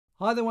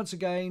Hi there once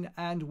again,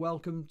 and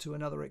welcome to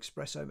another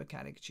Expresso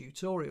mechanic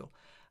tutorial.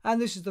 And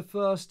this is the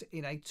first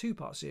in a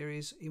two-part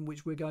series in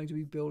which we're going to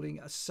be building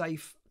a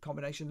safe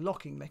combination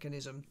locking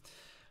mechanism.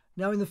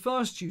 Now in the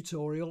first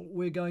tutorial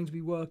we're going to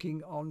be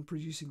working on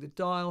producing the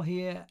dial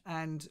here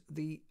and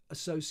the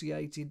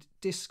associated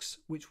discs,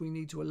 which we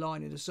need to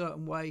align in a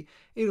certain way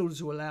in order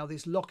to allow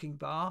this locking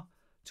bar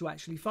to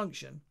actually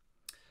function.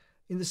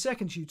 In the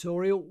second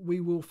tutorial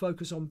we will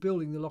focus on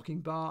building the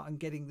locking bar and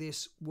getting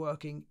this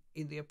working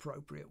in the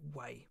appropriate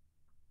way.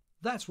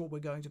 That's what we're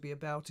going to be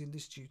about in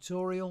this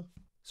tutorial.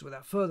 So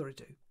without further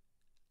ado,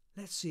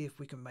 let's see if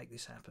we can make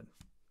this happen.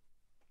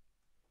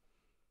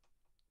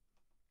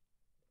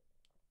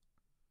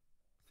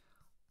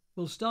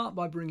 We'll start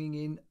by bringing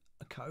in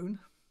a cone,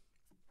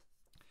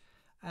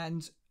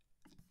 and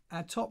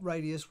our top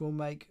radius will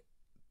make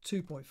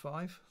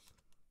 2.5.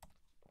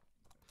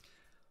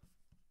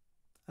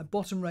 Our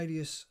bottom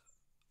radius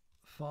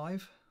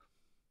 5.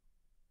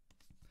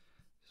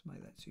 Let's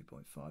make that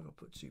 2.5. I'll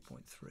put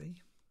 2.3,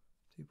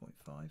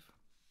 2.5.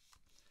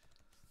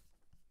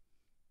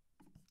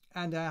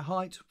 And our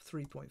height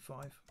 3.5.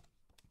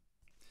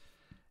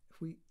 If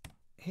we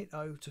hit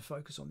O to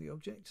focus on the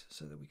object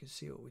so that we can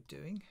see what we're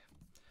doing,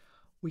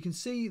 we can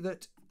see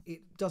that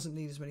it doesn't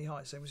need as many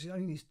heights. So it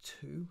only needs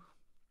 2. In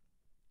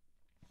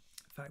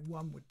fact,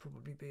 1 would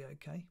probably be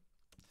okay.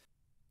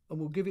 And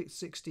we'll give it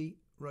 60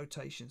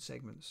 rotation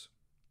segments.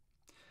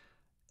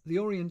 The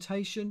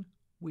orientation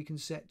we can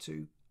set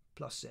to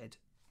 +Z.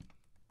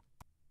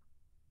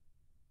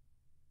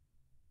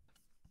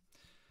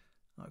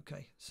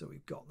 Okay, so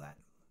we've got that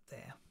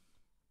there.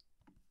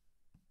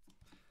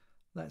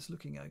 That's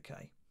looking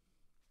okay.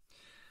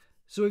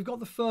 So we've got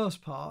the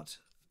first part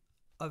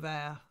of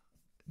our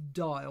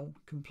dial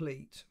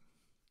complete.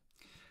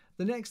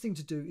 The next thing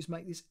to do is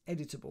make this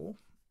editable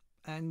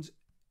and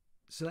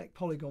select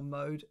polygon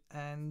mode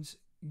and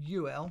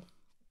UL,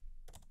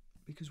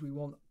 because we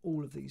want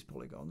all of these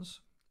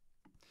polygons.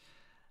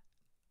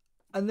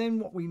 And then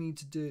what we need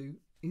to do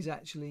is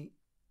actually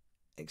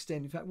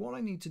extend. In fact, what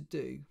I need to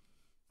do,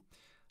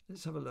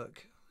 let's have a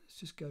look. Let's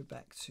just go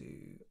back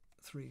to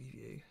 3D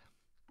view.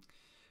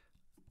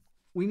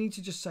 We need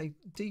to just say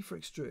D for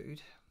extrude,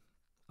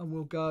 and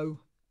we'll go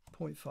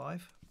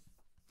 0.5.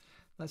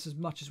 That's as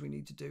much as we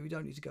need to do. We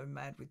don't need to go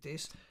mad with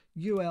this.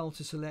 UL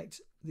to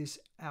select this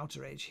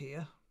outer edge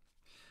here,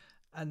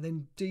 and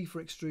then D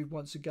for extrude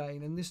once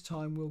again, and this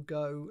time we'll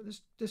go,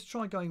 let's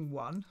try going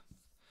 1.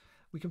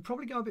 We can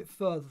probably go a bit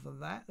further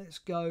than that. Let's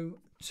go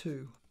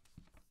 2.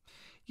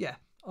 Yeah,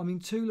 I mean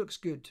 2 looks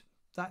good.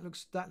 That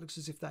looks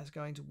as if that's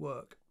going to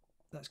work.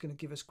 That's going to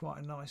give us quite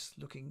a nice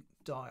looking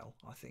dial,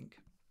 I think.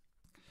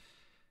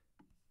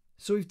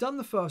 So we've done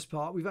the first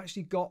part. We've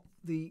actually got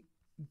the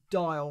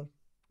dial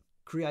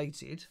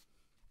created.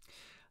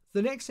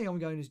 The next thing I'm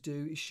going to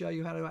do is show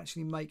you how to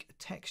actually make a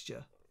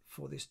texture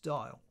for this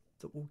dial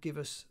that will give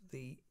us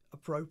the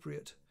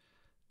appropriate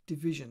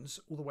divisions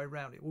all the way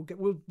around it. We're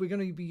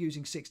going to be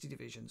using 60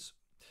 divisions,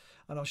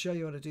 and I'll show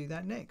you how to do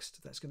that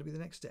next. That's going to be the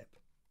next step.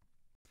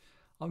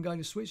 I'm going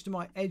to switch to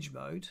my edge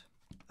mode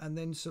and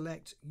then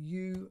select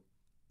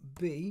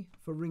UB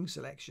for ring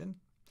selection,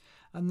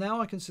 and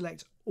now I can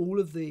select all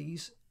of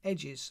these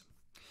edges.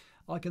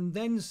 I can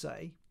then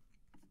say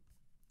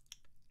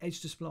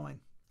edge to spline.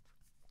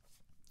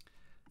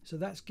 So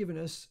that's given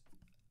us,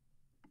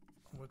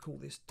 we'll call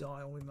this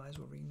dial, we may as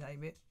well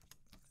rename it.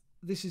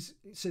 This is,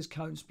 it says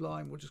cone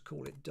spline, we'll just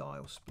call it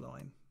dial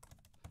spline.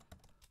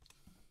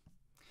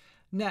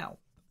 Now,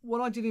 what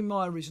I did in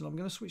my original, I'm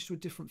going to switch to a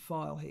different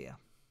file here.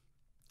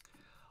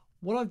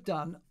 What I've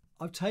done,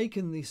 I've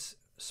taken this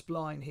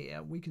spline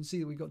here. We can see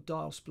that we've got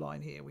dial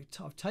spline here.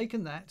 I've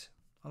taken that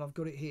and I've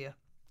got it here.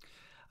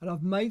 And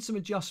I've made some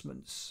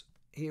adjustments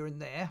here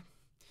and there.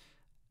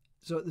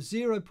 So at the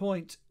 0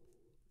 point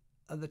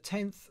and the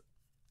 10th,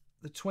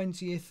 the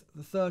 20th,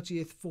 the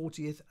 30th,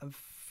 40th and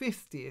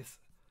 50th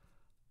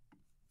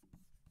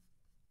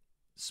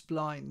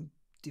spline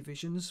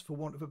divisions, for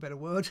want of a better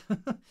word.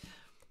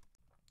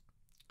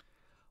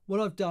 What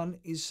I've done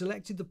is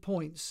selected the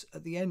points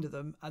at the end of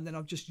them, and then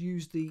I've just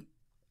used the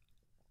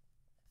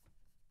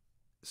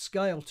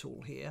scale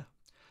tool here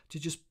to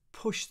just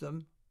push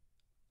them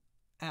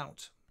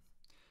out.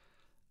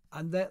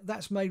 And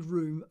that's made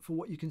room for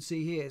what you can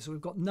see here. So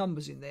we've got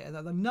numbers in there.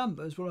 Now the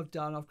numbers, what I've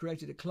done, I've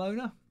created a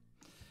cloner.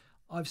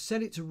 I've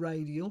set it to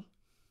radial,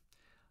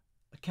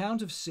 a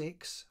count of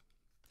 6,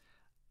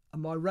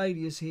 and my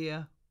radius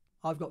here,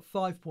 I've got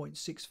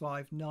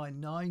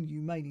 5.6599.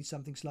 You may need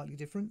something slightly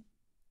different.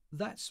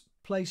 That's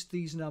placed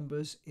these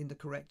numbers in the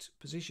correct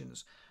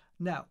positions.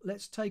 Now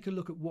let's take a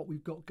look at what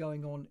we've got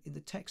going on in the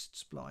text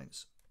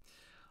splines.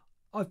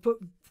 I've put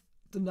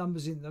the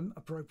numbers in them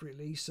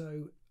appropriately,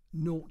 so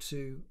 0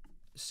 to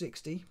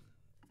 60,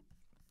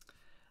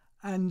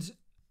 and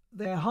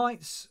their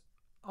heights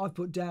I've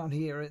put down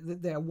here.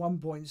 They're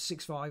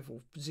 1.65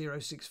 or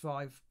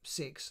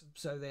 0.656,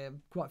 so they're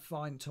quite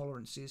fine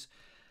tolerances.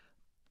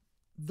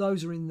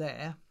 Those are in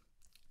there.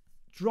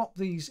 Drop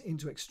these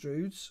into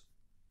extrudes,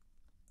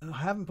 and I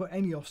haven't put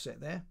any offset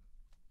there.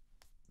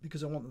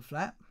 because I want them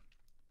flat.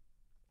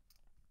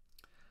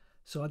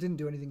 So I didn't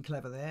do anything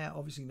clever there.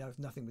 Obviously,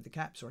 nothing with the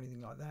caps or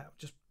anything like that.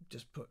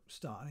 Just put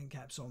start and end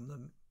caps on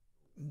them.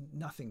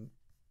 Nothing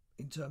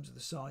in terms of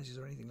the sizes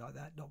or anything like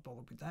that. Not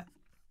bothered with that.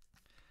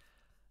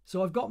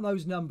 So I've got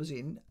those numbers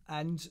in,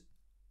 and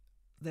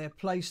they're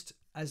placed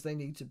as they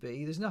need to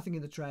be. There's nothing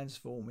in the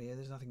transform here.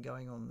 There's nothing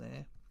going on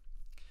there.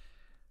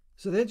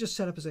 So they're just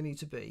set up as they need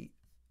to be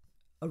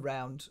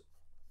around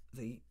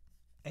the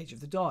edge of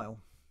the dial.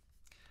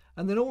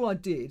 And then all I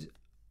did,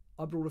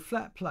 I brought a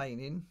flat plane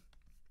in,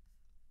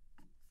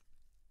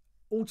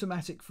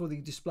 automatic for the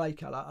display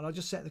color, and I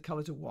just set the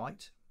color to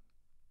white.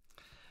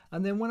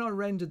 And then when I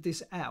rendered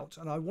this out,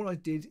 and what I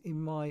did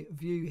in my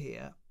view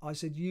here, I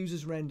said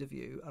users render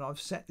view, and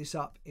I've set this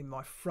up in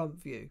my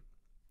front view.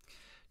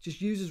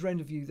 Just users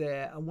render view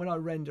there, and when I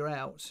render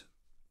out,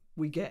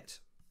 we get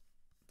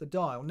the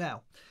dial.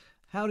 Now,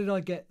 how did I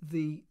get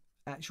the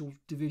actual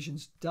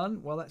divisions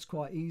done? Well, that's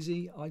quite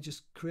easy. I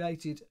just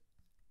created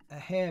a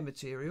hair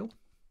material,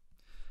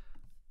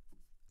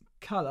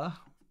 color.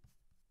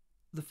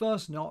 The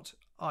first knot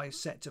I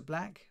set to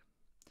black,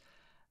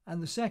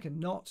 and the second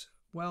knot,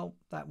 well,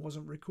 that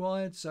wasn't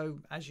required, so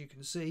as you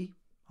can see,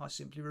 I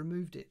simply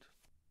removed it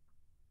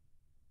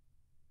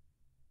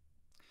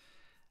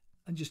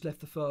and just left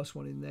the first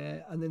one in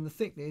there. And then the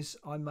thickness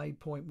I made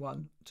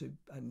 0.1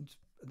 and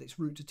its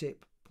root to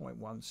tip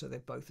 0.1, so they're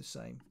both the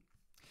same.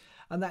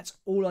 And that's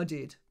all I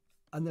did.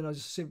 And then I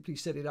just simply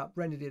set it up,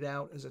 rendered it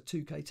out as a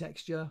 2K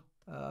texture,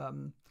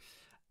 and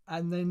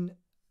then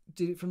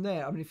did it from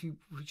there. I mean, if you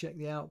check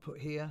the output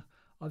here,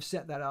 I've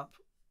set that up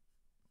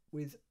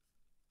with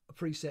a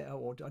preset,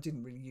 or I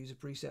didn't really use a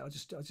preset. I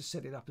just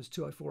set it up as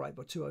 2048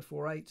 by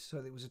 2048, so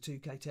that it was a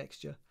 2K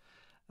texture,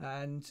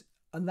 and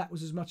that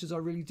was as much as I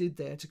really did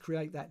there to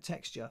create that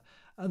texture.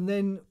 And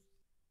then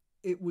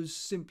it was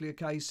simply a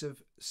case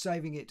of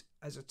saving it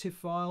as a TIFF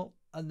file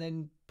and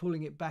then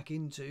pulling it back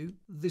into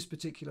this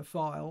particular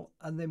file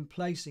and then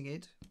placing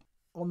it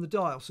on the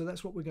dial. So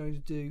that's what we're going to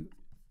do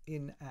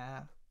in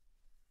our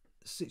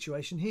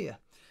situation here,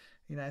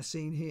 in our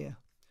scene here.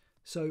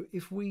 So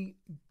if we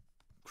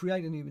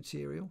create a new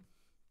material,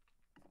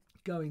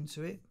 go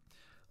into it,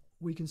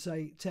 we can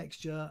say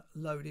texture,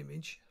 load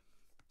image,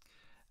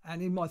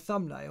 and in my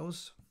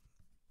thumbnails,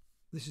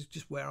 this is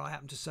just where I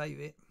happen to save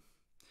it,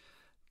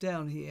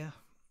 down here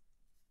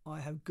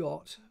I have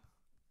got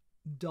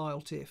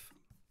dial TIFF,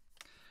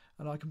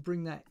 and I can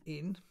bring that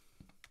in.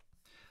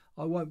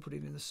 I won't put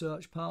it in the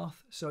search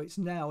path, so it's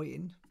now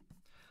in,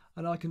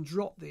 and I can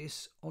drop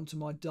this onto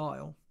my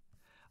dial,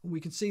 and we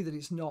can see that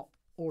it's not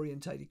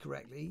orientated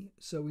correctly,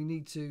 so we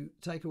need to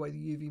take away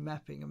the UV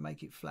mapping and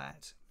make it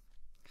flat,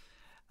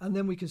 and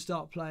then we can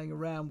start playing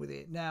around with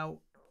it. Now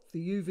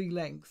the UV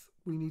length,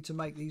 we need to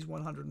make these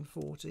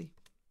 140,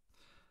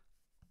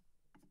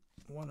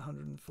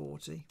 and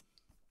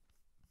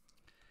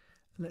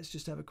let's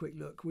just have a quick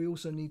look. We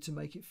also need to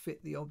make it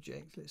fit the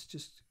object. Let's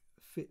just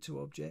fit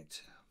to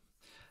object.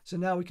 So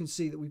now we can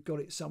see that we've got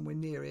it somewhere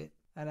near it,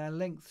 and our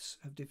lengths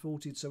have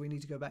defaulted, so we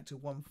need to go back to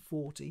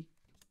 140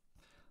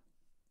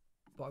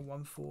 by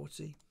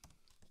 140.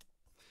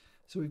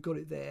 So we've got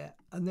it there,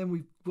 and then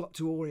we've got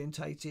to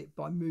orientate it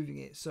by moving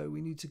it. So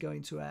we need to go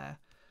into our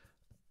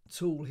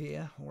tool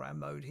here, or our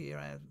mode here,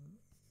 our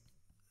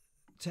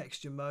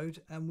texture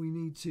mode, and we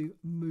need to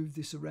move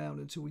this around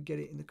until we get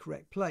it in the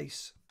correct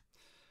place.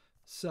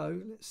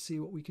 So let's see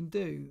what we can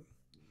do.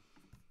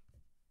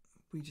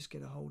 We just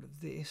get a hold of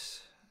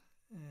this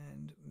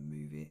and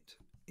move it.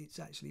 It's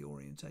actually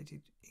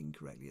orientated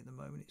incorrectly at the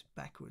moment, it's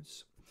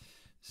backwards,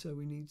 so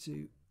we need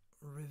to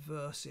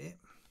reverse it.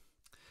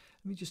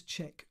 Let me just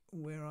check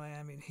where I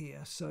am in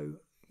here. So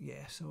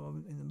yeah, so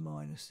I'm in the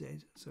minus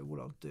Z. So what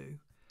I'll do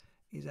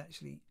is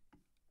actually,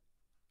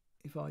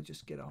 if I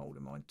just get a hold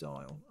of my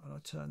dial and I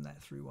turn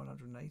that through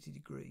 180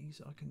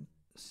 degrees, I can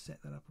set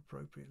that up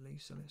appropriately.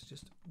 So let's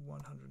just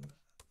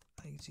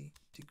 180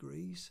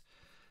 degrees,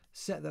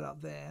 set that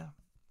up there.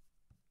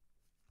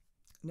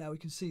 Now we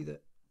can see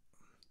that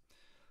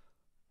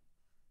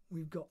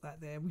we've got that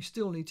there. We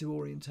still need to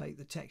orientate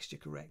the texture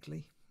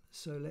correctly,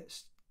 so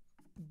let's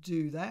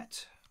do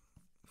that.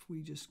 If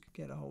we just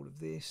get a hold of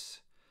this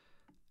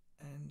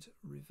and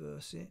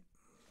reverse it,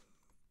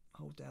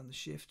 hold down the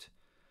shift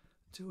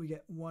till we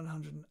get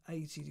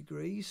 180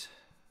 degrees,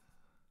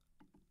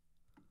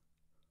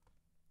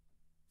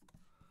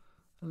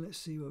 and let's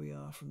see where we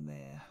are from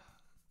there.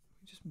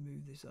 We just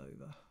move this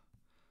over,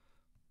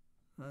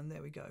 and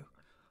there we go.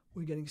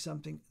 We're getting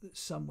something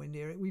that's somewhere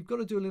near it. We've got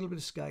to do a little bit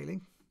of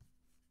scaling.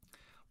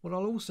 What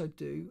I'll also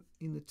do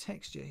in the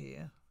texture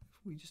here,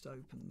 if we just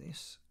open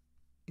this,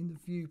 in the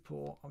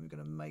viewport, I'm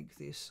going to make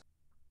this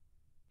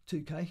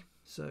 2K.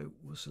 So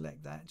we'll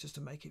select that just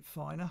to make it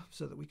finer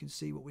so that we can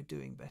see what we're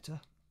doing better.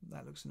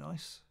 That looks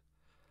nice.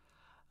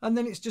 And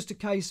then it's just a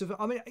case of,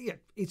 I mean, yeah,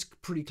 it's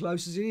pretty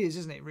close as it is,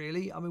 isn't it,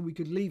 really? I mean, we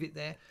could leave it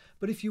there,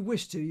 but if you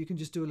wish to, you can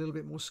just do a little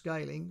bit more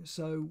scaling.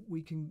 So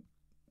we can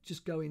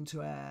just go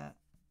into our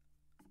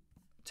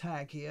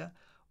tag here.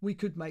 We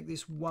could make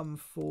this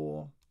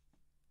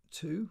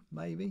 142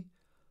 maybe,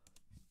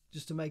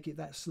 just to make it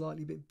that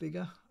slightly bit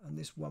bigger, and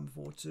this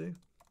 142,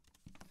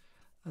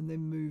 and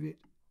then move it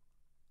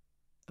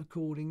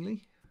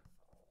accordingly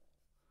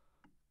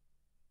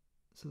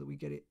so that we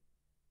get it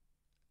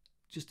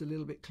just a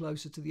little bit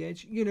closer to the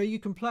edge. You know, you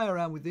can play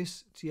around with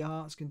this to your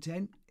heart's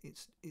content.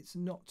 It's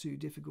not too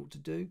difficult to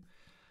do.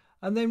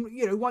 And then,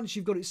 you know, once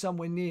you've got it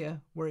somewhere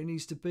near where it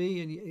needs to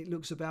be and it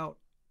looks about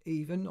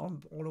even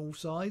on all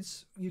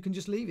sides, you can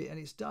just leave it and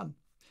it's done.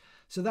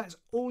 So that's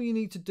all you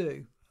need to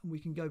do. And we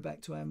can go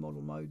back to our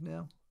model mode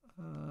now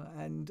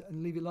and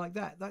leave it like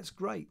that. That's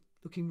great,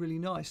 looking really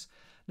nice.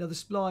 Now the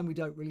spline we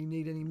don't really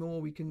need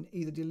anymore. We can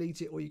either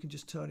delete it or you can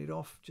just turn it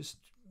off. Just,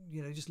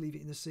 you know, just leave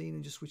it in the scene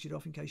and just switch it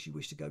off in case you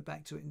wish to go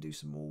back to it and do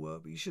some more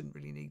work, but you shouldn't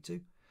really need to.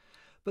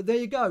 But there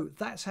you go.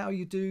 That's how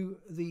you do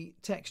the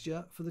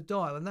texture for the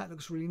dial, and that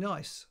looks really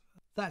nice.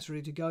 That's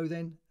ready to go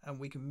then, and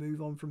we can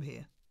move on from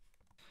here.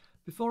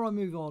 Before I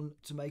move on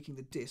to making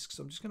the discs,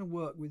 I'm just going to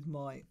work with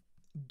my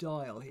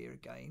dial here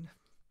again.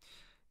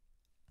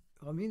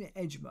 I'm in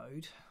edge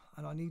mode,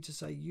 and I need to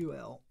say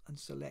UL and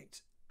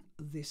select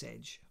this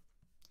edge.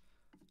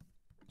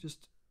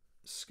 Just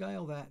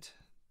scale that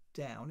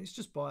down. It's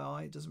just by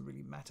eye. It doesn't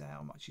really matter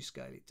how much you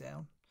scale it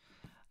down.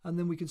 And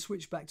then we can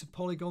switch back to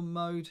polygon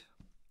mode.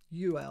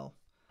 UL,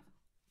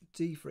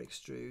 D for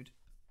extrude.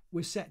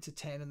 We're set to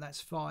 10 and that's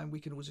fine. We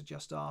can always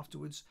adjust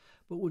afterwards,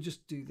 but we'll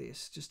just do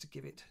this just to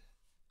give it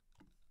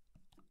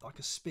like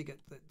a spigot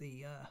that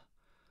the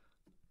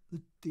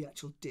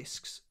actual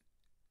discs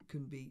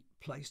can be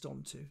placed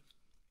onto.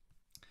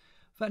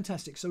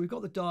 Fantastic. So we've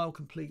got the dial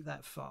complete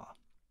that far.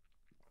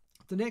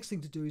 The next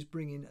thing to do is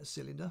bring in a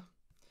cylinder.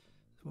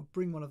 So we'll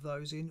bring one of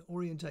those in,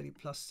 orientated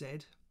plus Z.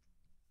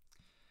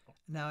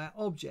 Now our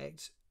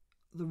object,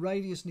 the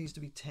radius needs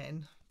to be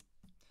 10.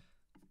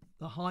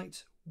 The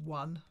height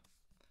 1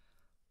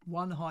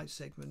 height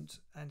segment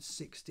and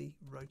 60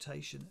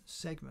 rotation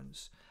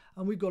segments,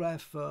 and we've got our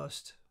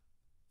first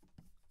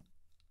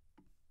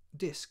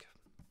disc.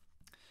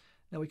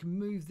 Now we can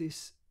move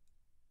this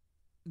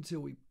until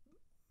we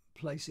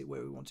place it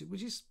where we want it,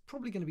 which is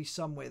probably going to be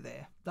somewhere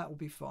there. That will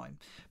be fine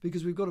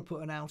because we've got to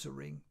put an outer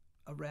ring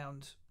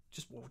around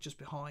just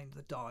behind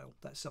the dial.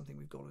 That's something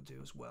we've got to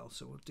do as well,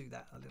 so we'll do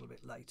that a little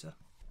bit later.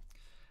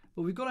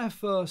 But we've got our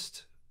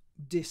first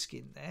disc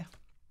in there.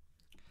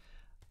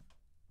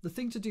 The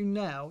thing to do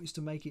now is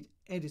to make it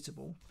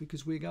editable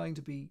because we're going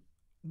to be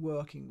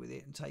working with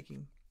it and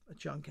taking a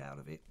chunk out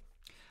of it.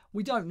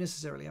 We don't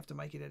necessarily have to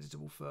make it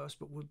editable first,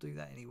 but we'll do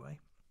that anyway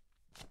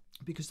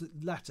because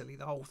latterly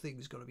the whole thing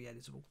has got to be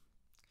editable.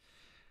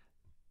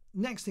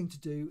 Next thing to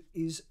do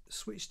is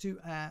switch to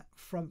our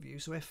front view,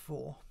 so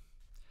F4,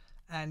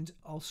 and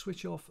I'll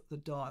switch off the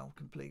dial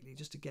completely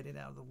just to get it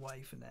out of the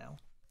way for now.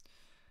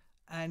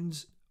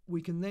 And we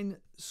can then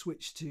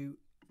switch to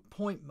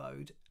point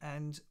mode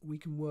and we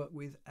can work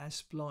with our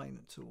spline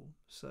tool.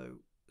 So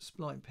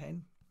spline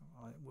pen,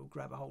 we'll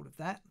grab a hold of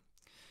that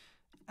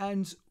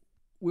and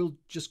we'll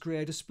just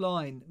create a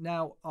spline.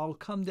 Now I'll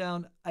come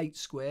down 8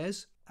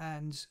 squares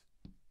and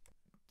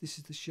this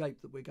is the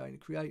shape that we're going to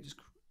create.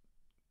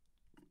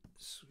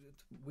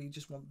 We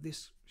just want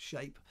this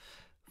shape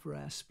for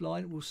our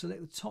spline. We'll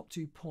select the top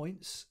 2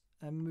 points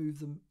and move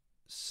them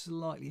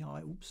slightly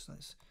high. Oops,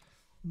 that's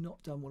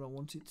not done what I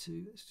want it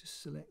to. Let's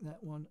just select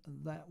that one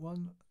and that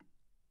one.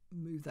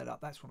 Move that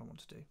up. That's what I want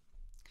to do.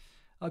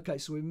 Okay,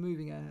 so we're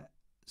moving our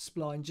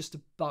spline just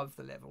above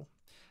the level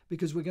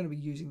because we're going to be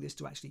using this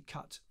to actually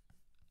cut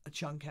a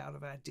chunk out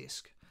of our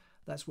disc.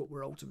 That's what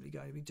we're ultimately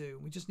going to be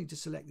doing. We just need to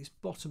select this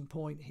bottom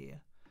point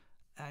here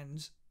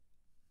and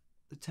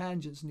the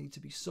tangents need to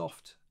be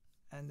soft,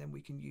 and then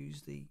we can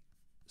use the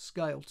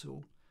scale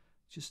tool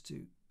just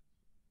to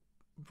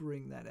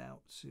bring that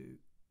out to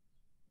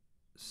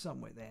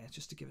somewhere there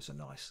just to give us a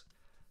nice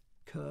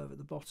curve at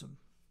the bottom.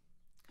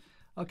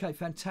 Okay,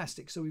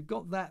 fantastic. So we've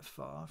got that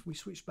far. If we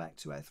switch back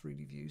to our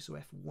 3D view, so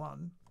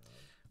F1,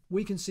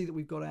 we can see that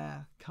we've got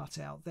our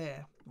cutout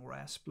there, or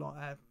our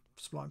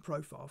spline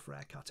profile for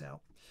our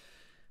cutout.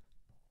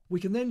 We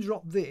can then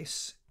drop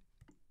this,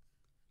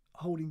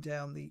 holding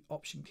down the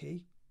Option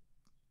key,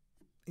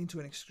 into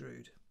an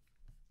extrude.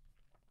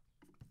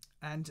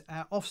 And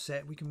our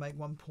offset, we can make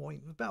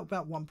about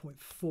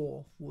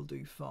 1.4 will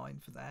do fine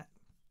for that.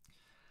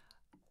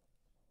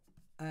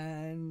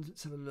 And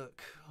let's have a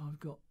look. I've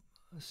got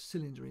a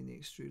cylinder in the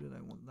extrude. I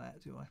don't want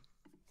that, do I?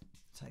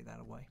 Take that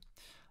away.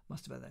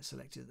 Must have had that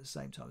selected at the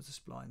same time as the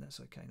spline. That's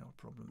okay, not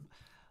a problem.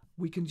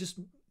 We can just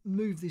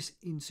move this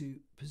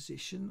into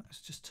position. Let's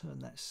just turn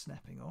that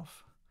snapping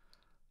off.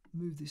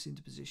 Move this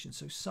into position,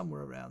 so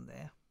somewhere around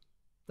there.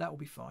 That will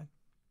be fine.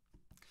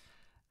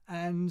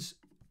 And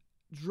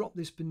drop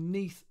this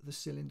beneath the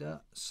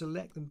cylinder.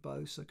 Select them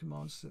both. So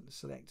Command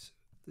select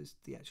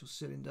the actual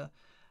cylinder.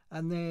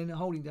 And then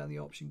holding down the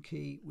Option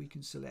key, we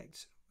can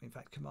select, in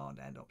fact, Command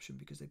and Option,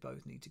 because they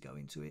both need to go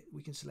into it.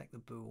 We can select the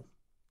bool.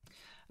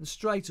 And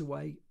straight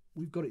away,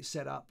 we've got it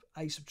set up,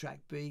 A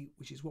subtract B,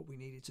 which is what we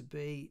need it to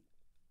be.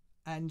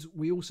 And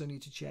we also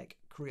need to check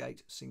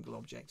Create Single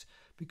Object,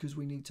 because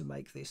we need to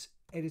make this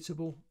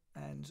editable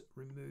and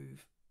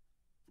remove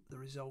the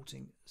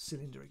resulting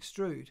cylinder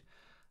extrude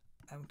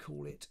and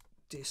call it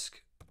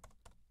disc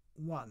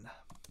 1.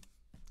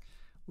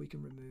 We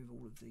can remove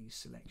all of these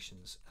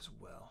selections as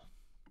well.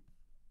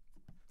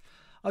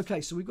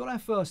 Okay, so we've got our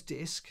first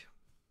disc.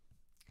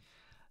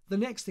 The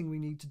next thing we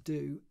need to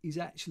do is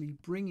actually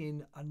bring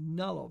in a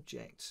null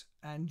object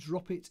and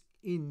drop it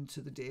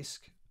into the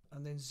disc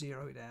and then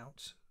zero it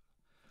out.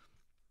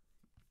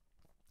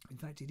 In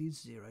fact, it is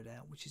zeroed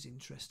out, which is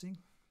interesting.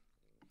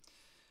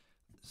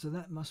 So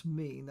that must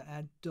mean that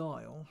our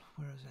dial,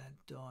 where is our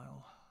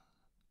dial?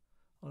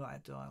 Oh, not our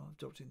dial, I've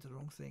dropped it into the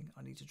wrong thing.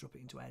 I need to drop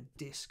it into our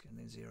disc and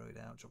then zero it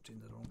out, dropped it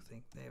into the wrong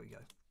thing. There we go.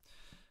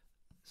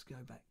 Let's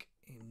go back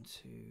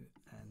into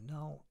our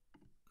null,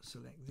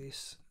 select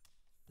this,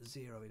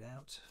 zero it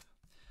out.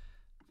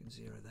 We can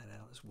zero that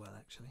out as well,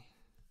 actually.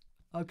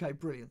 Okay,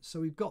 brilliant.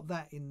 So we've got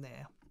that in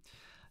there.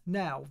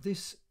 Now,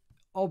 this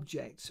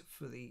object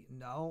for the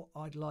null,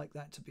 I'd like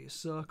that to be a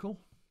circle.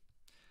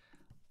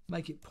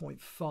 Make it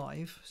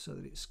 0.5 so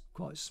that it's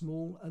quite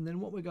small. And then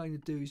what we're going to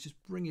do is just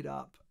bring it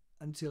up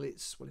until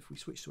it's, well, if we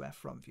switch to our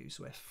front view,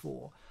 so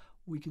F4,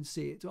 we can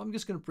see it. So I'm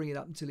just going to bring it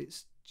up until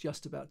it's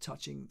just about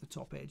touching the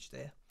top edge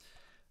there.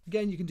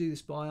 Again, you can do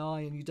this by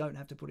eye and you don't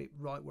have to put it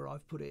right where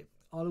I've put it.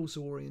 I'll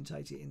also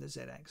orientate it in the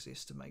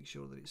Z-axis to make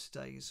sure that it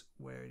stays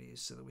where it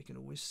is so that we can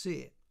always see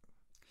it.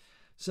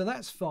 So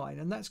that's fine,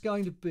 and that's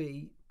going to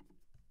be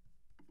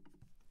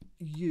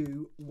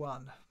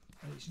U1,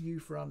 and it's U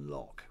for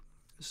unlock.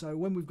 So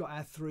when we've got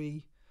our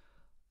 3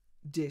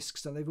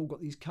 discs and they've all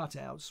got these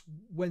cutouts,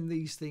 when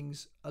these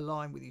things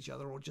align with each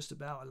other or just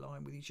about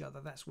align with each other,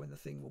 that's when the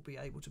thing will be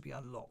able to be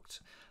unlocked.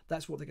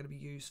 That's what they're going to be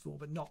used for,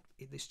 but not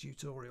in this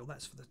tutorial.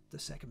 That's for the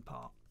second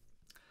part.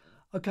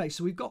 Okay,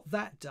 so we've got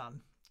that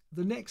done.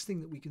 The next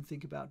thing that we can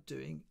think about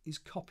doing is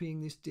copying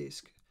this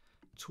disc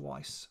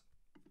twice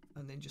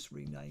and then just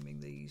renaming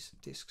these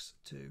discs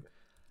 2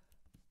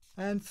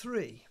 and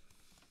 3.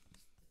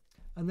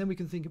 And then we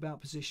can think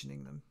about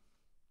positioning them.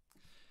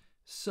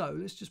 So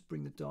let's just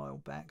bring the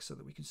dial back so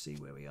that we can see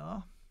where we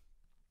are.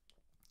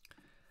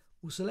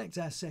 We'll select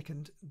our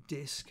second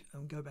disc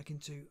and go back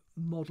into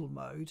model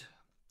mode.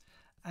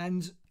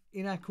 And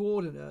in our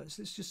coordinates,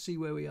 let's just see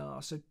where we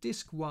are. So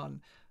disc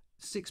 1,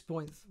 6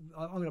 point,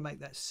 I'm going to make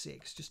that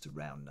 6, just a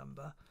round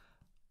number.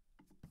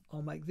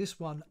 I'll make this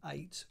one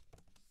 8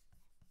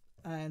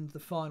 and the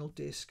final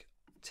disc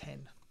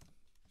 10.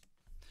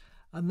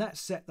 And that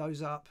set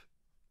those up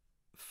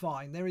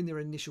fine. They're in their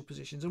initial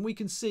positions, and we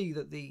can see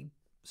that the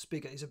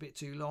spigot is a bit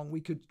too long.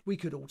 We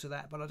could alter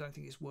that, but I don't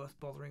think it's worth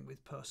bothering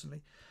with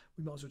personally.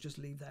 We might as well just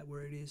leave that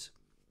where it is.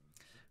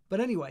 But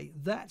anyway,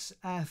 that's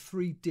our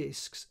 3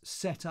 discs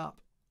set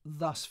up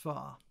thus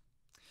far.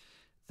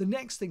 The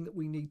next thing that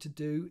we need to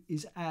do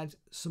is add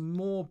some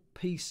more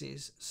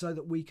pieces so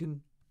that we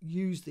can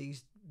use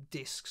these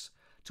discs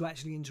to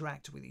actually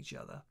interact with each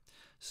other.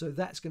 So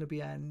that's going to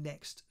be our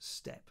next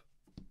step.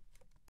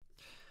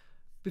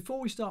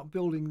 Before we start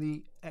building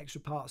the extra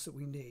parts that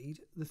we need,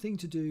 the thing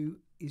to do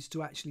is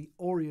to actually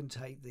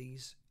orientate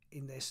these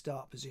in their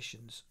start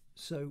positions.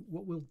 So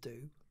what we'll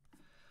do,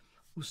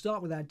 we'll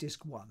start with our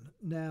disc 1.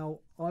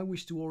 Now I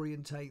wish to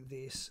orientate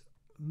this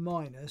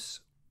minus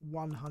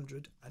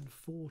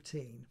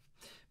 114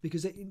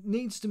 because it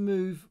needs to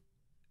move,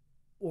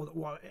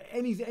 or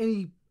any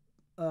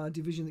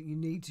division that you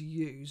need to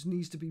use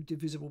needs to be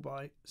divisible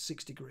by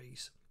 6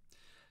 degrees.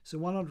 So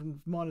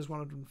 100 minus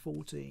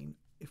 114,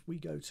 if we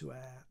go to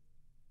our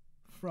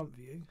front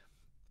view,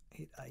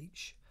 hit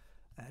H,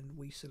 and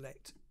we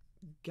select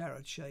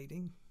Garrett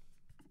shading,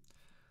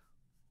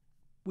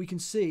 we can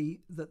see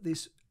that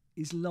this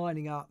is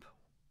lining up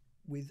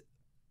with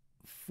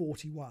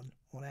 41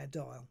 on our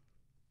dial.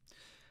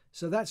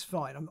 So that's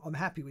fine. I'm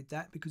happy with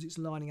that because it's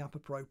lining up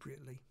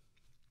appropriately.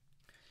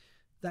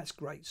 That's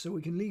great. So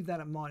we can leave that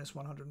at minus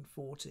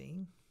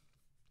 114.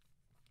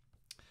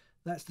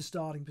 That's the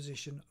starting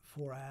position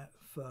for our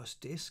first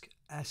disc.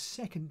 Our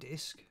second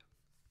disc,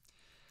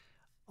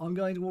 I'm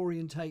going to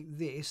orientate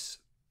this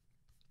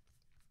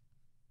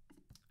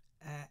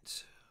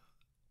at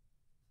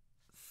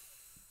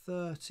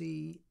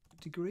 30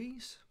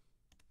 degrees.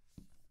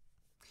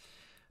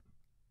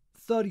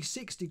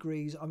 36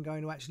 degrees I'm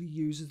going to actually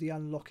use as the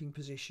unlocking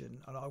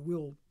position, and I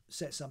will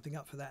set something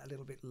up for that a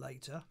little bit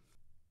later.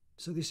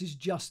 So this is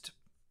just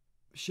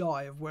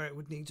shy of where it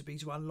would need to be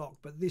to unlock,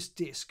 but this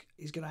disc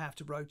is going to have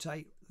to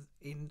rotate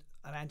in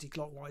an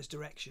anti-clockwise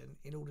direction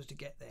in order to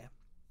get there.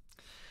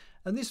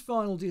 And this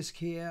final disc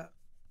here,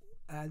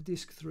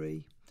 disc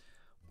 3,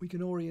 we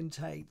can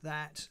orientate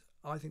that,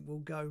 I think we'll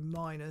go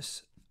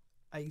minus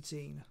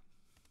 18.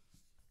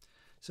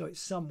 So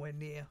it's somewhere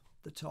near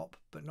the top,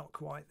 but not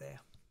quite there.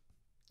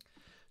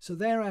 So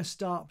there are our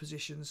start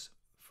positions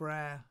for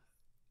our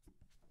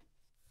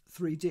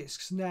 3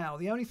 discs. Now,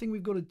 the only thing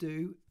we've got to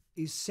do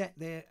is set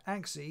their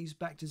axes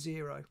back to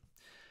 0.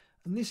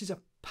 And this is a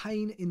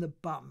pain in the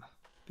bum,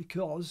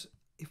 because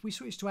if we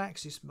switch to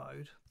axis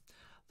mode,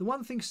 the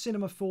one thing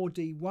Cinema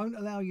 4D won't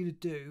allow you to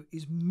do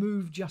is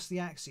move just the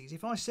axes.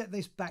 If I set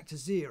this back to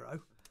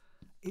 0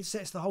 it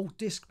sets the whole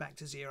disk back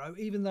to 0,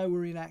 even though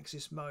we're in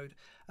axis mode.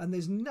 And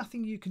there's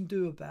nothing you can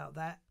do about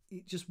that.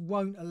 It just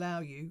won't allow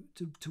you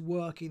to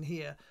work in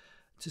here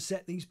to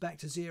set these back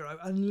to 0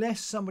 unless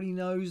somebody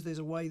knows there's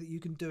a way that you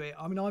can do it.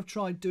 I mean, I've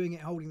tried doing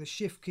it holding the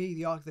shift key,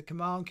 the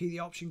command key, the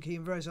option key,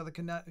 and various other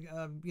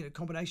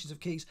combinations of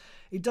keys.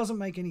 It doesn't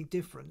make any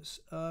difference.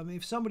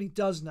 If somebody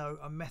does know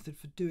a method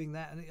for doing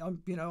that, and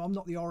I'm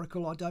not the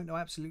oracle, I don't know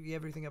absolutely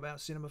everything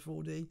about Cinema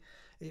 4D.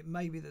 It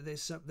may be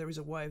that there is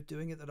a way of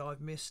doing it that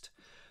I've missed,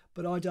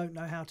 but I don't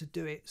know how to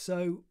do it.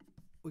 So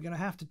we're going to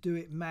have to do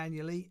it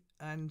manually,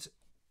 and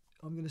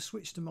I'm going to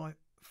switch to my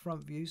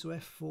front view, so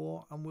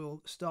F4, and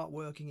we'll start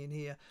working in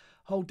here.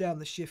 Hold down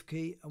the shift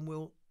key and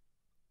we'll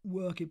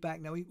work it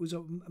back. Now it was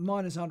a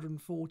minus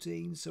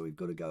 114, so we've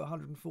got to go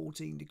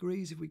 114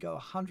 degrees. If we go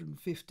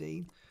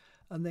 115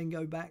 and then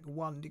go back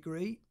 1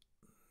 degree,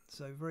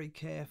 so very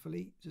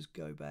carefully just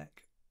go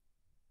back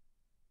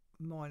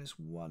minus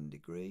 1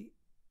 degree,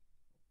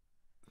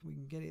 if we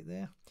can get it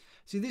there.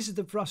 See, this is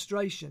the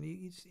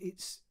frustration.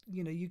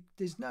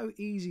 There's no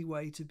easy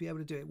way to be able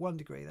to do it. 1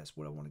 degree, that's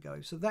what I want to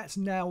go. So that's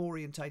now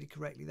orientated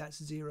correctly.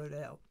 That's zeroed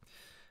out.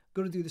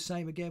 Got to do the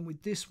same again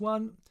with this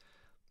one.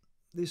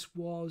 This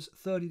was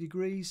 30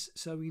 degrees,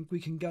 so we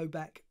can go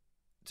back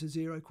to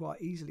 0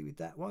 quite easily with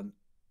that one.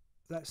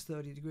 That's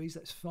 30 degrees,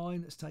 that's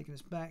fine. That's taken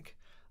us back.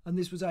 And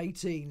this was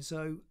 18,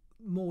 so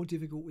more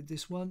difficult with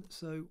this one.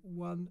 So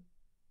 1,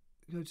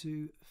 go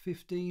to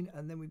 15,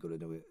 and then we've got to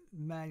do it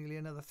manually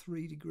another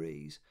 3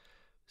 degrees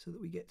so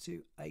that we get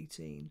to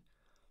 18.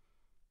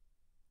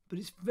 But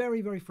it's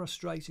very, very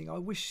frustrating. I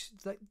wish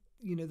that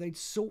they'd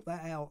sort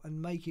that out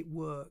and make it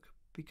work,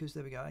 because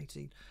there we go,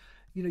 18.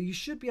 You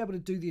should be able to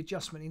do the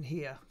adjustment in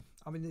here.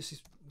 I mean,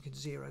 we can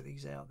zero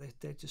these out.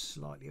 They're just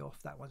slightly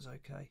off. That one's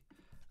okay.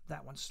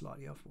 That one's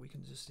slightly off, but we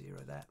can just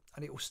zero that,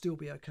 and it will still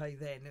be okay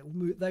then.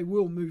 They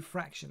will move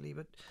fractionally,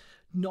 but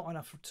not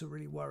enough to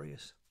really worry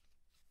us.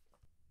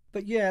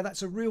 But yeah,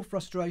 that's a real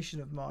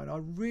frustration of mine. I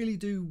really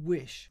do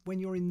wish, when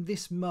you're in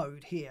this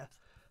mode here,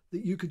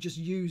 that you could just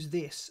use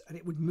this and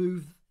it would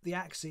move the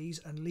axes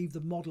and leave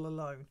the model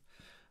alone.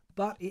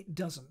 But it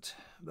doesn't.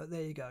 But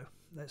there you go.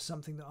 That's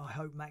something that I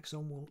hope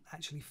Maxon will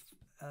actually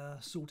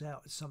sort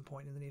out at some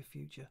point in the near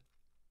future.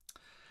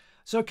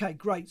 So, okay,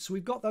 great. So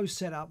we've got those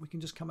set up. We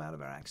can just come out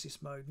of our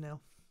axis mode now.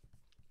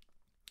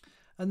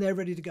 And they're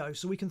ready to go.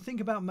 So we can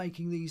think about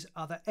making these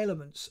other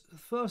elements. The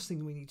first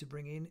thing we need to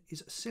bring in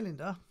is a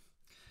cylinder.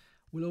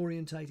 We'll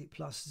orientate it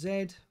plus Z,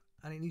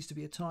 and it needs to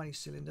be a tiny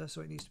cylinder,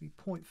 so it needs to be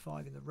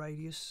 0.5 in the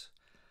radius,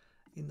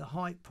 in the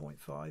height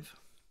 0.5,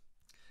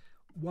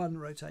 1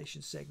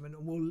 rotation segment,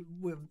 and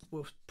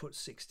we'll put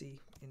 60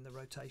 in the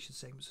rotation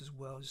segments as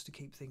well, just to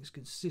keep things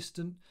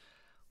consistent.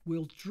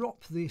 We'll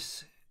drop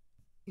this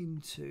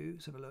into,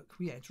 let's have a look,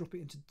 yeah, drop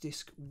it into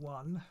disk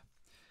 1,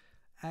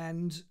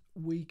 and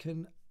we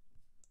can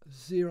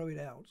zero it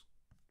out.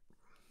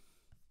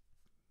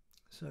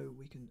 So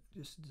we can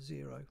just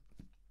zero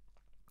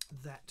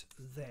that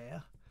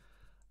there,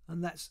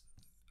 and that's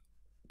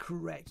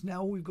correct.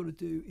 Now all we've got to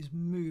do is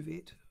move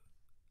it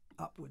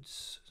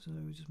upwards, so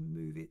we just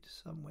move it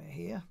somewhere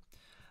here,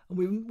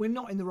 and we're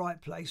not in the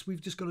right place.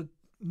 We've just got to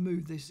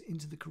move this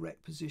into the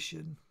correct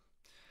position.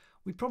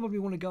 We probably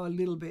want to go a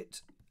little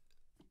bit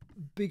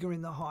bigger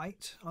in the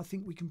height. I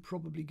think we can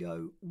probably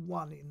go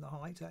 1 in the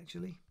height,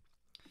 actually.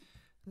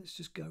 Let's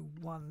just go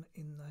 1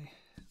 in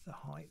the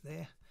height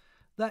there.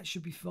 That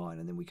should be fine,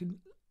 and then we can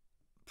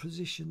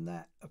position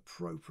that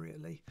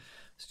appropriately.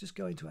 Let's just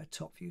go into our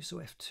top view, so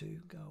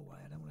F2, go away,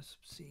 I don't want to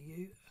see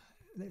you.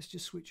 Let's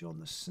just switch on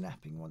the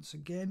snapping once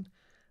again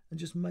and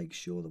just make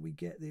sure that we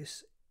get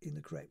this in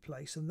the correct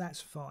place, and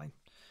that's fine.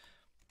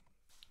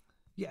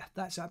 Yeah,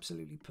 that's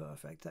absolutely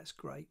perfect. That's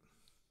great.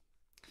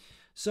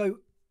 So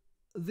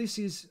this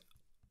is,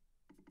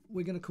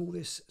 we're going to call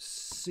this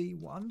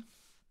C1.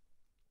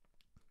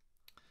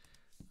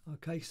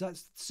 Okay, so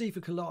that's C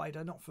for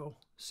collider, not for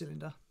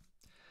cylinder,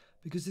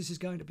 because this is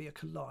going to be a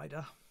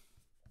collider.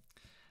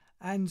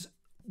 And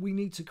we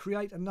need to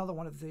create another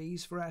one of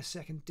these for our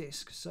second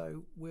disk.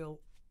 So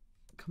we'll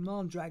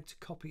command drag to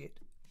copy it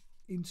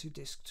into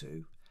disk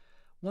 2.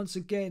 Once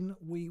again,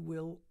 we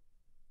will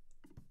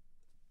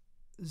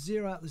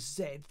zero out the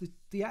Z.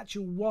 The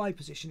actual Y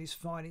position is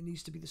fine. It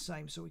needs to be the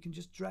same. So we can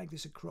just drag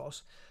this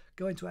across,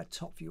 go into our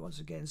top view once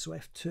again, so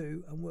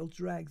F2, and we'll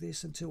drag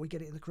this until we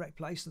get it in the correct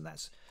place, and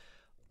that's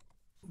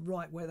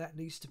right where that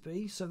needs to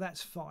be. So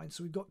that's fine.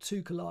 So we've got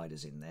 2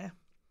 colliders in there.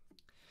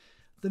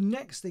 The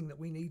next thing that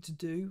we need to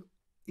do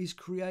is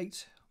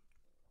create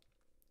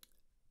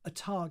a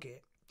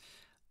target.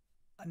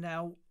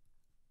 Now,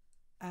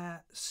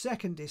 our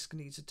second disk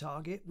needs a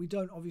target. We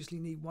don't obviously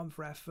need one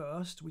for our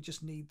first. We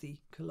just need the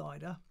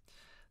collider.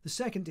 The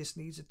second disk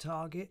needs a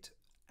target,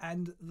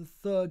 and the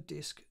third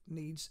disk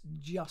needs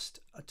just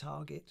a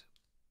target.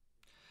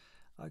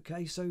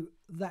 Okay, so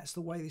that's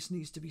the way this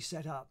needs to be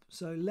set up.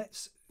 So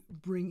let's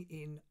bring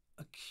in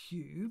a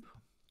cube,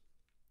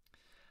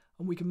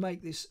 and we can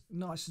make this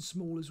nice and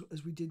small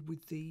as we did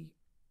with the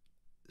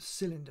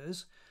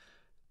cylinders.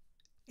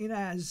 In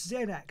our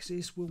Z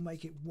axis, we'll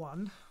make it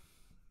 1.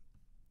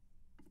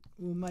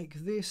 we'll make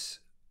this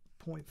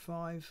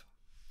 0.5,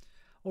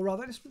 or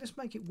rather let's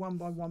make it 1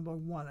 by 1 by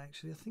 1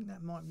 actually. I think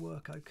that might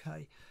work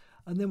okay.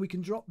 And then we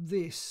can drop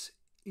this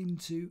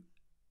into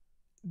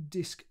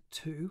disk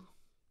 2,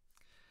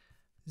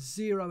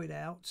 zero it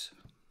out,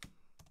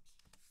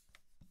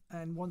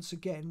 and once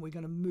again we're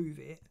going to move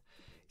it.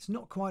 It's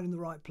not quite in the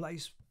right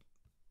place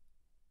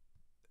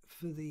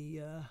for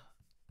the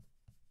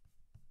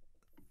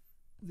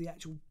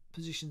actual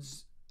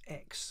positions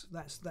X.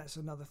 That's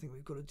another thing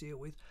we've got to deal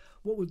with.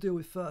 What we'll deal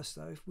with first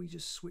though, if we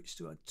just switch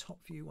to our top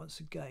view once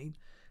again,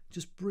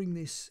 just bring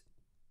this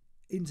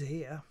into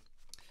here,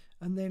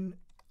 and then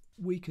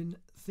we can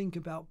think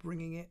about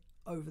bringing it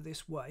over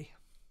this way.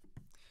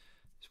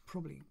 It's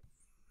probably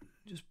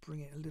just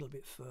bring it a little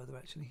bit further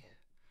actually,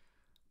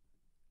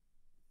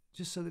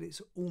 just so that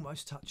it's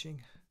almost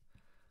touching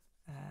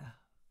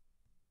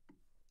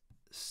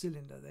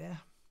cylinder there.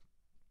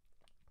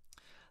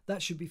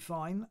 That should be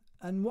fine.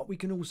 And what we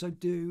can also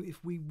do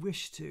if we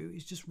wish to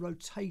is just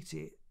rotate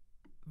it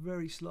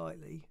very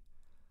slightly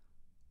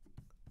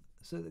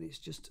so that it's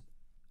just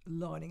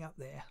lining up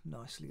there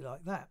nicely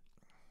like that.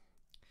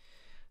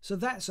 So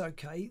that's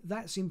okay,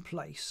 that's in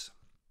place.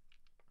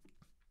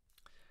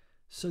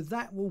 So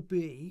that will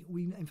be,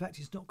 in fact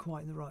it's not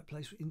quite in the right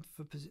place.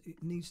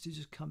 It needs to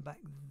just come back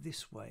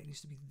this way. It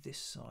needs to be this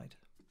side.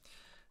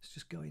 Let's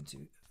just go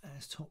into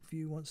as top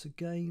view once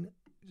again,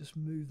 just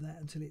move that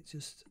until it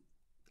just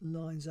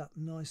lines up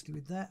nicely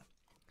with that.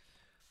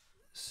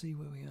 Let's see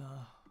where we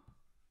are.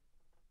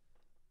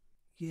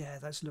 Yeah,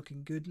 that's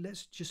looking good.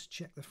 Let's just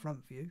check the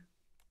front view.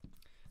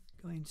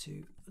 Go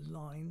into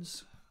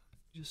lines,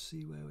 just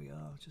see where we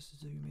are, just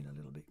zoom in a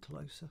little bit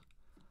closer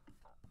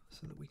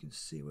so that we can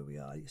see where we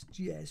are.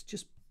 It's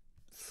just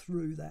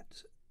through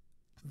that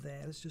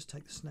there. Let's just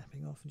take the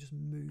snapping off and just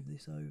move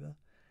this over.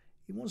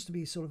 It wants to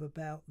be sort of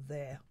about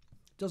there.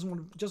 Doesn't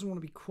want to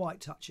be quite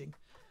touching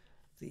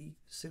the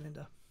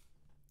cylinder.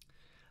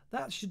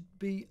 That should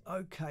be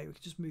okay. We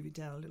can just move it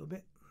down a little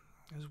bit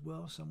as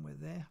well, somewhere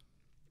there.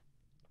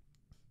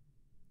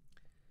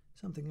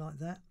 Something like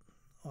that,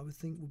 I would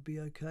think would be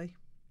okay.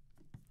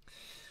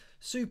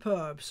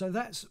 Superb. So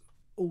that's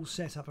all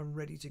set up and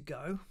ready to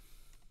go.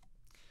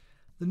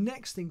 The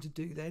next thing to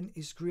do then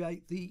is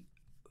create the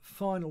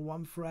final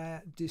one for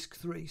our disk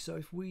 3. So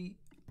if we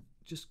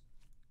just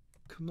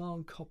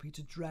command copy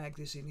to drag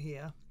this in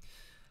here,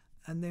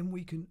 and then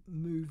we can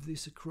move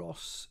this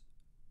across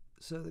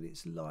so that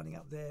it's lining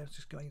up there.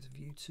 Just going into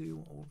view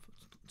 2, or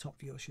top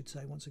view I should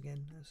say once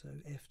again, so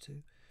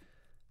F2.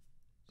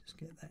 Just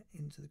get that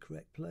into the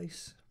correct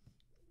place.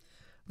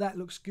 That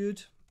looks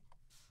good,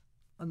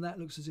 and that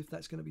looks as if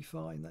that's going to be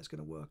fine. That's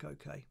going to work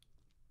okay.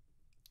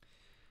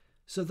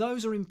 So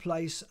those are in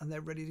place and they're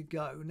ready to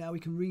go. Now we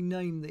can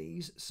rename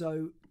these.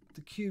 So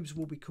the cubes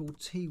will be called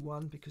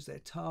T1 because they're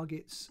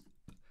targets,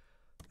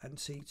 and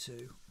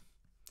T2.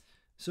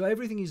 So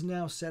everything is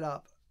now set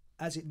up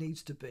as it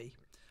needs to be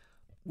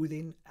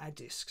within our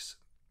disks.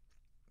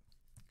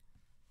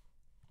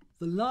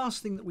 The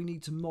last thing that we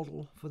need to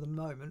model for the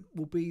moment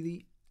will be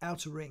the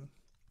outer ring.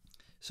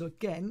 So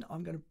again,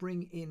 I'm going to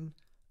bring in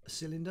a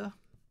cylinder,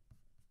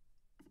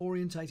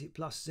 orientate it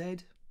plus Z,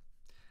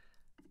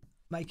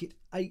 make it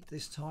 8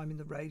 this time in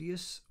the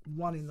radius,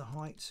 1 in the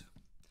height,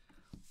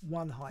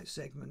 1 height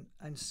segment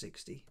and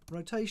 60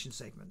 rotation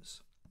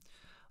segments.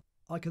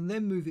 I can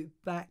then move it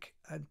back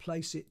and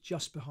place it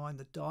just behind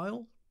the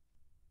dial.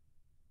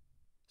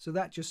 So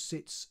that just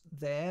sits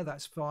there,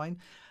 that's fine.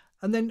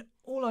 And then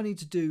all I need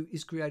to do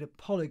is create a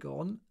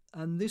polygon,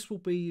 and this will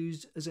be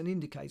used as an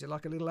indicator,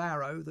 like a little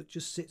arrow that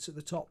just sits at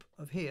the top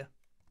of here.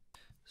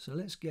 So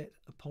let's get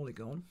a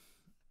polygon,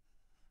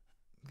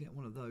 get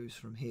one of those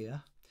from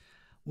here.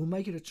 We'll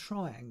make it a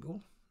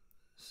triangle,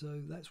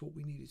 so that's what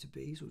we need it to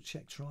be, so we'll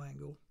check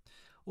triangle,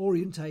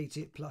 orientate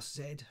it plus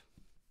Z.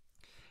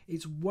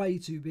 It's way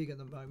too big at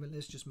the moment.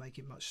 Let's just make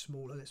it much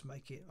smaller. Let's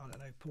make it, I don't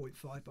know,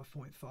 0.5 by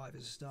 0.5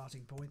 as a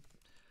starting point.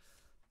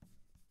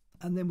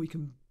 And then we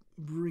can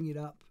bring it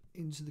up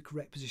into the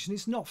correct position.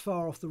 It's not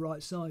far off the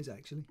right size,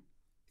 actually.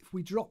 If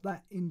we drop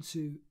that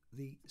into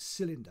the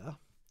cylinder,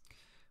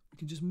 we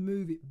can just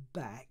move it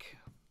back.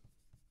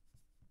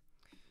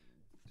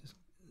 Just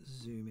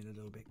zoom in a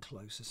little bit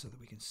closer so that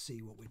we can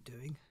see what we're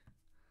doing.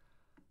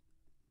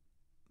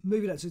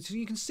 Move it out so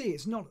you can see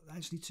it's not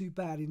actually too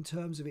bad in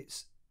terms of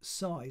its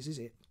size, is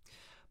it?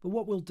 But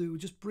what we'll do, we'll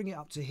just bring it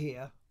up to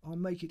here. I'll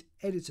make it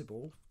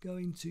editable, go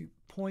into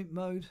point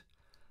mode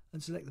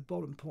and select the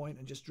bottom point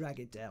and just drag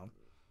it down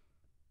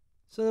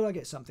so that I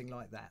get something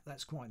like that.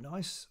 That's quite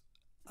nice.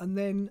 And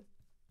then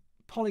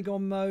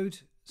polygon mode,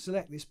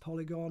 select this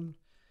polygon,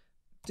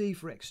 D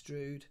for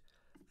extrude,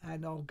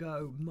 and I'll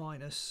go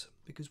minus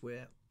because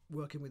we're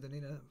working with an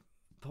inner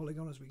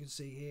polygon. As we can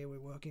see here, we're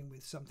working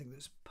with something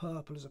that's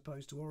purple as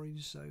opposed to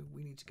orange, so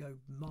we need to go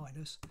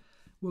minus.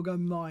 We'll go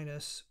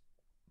minus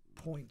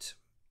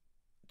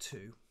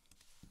 0.2,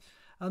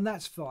 and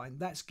that's fine.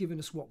 That's given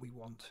us what we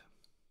want.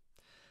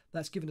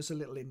 That's given us a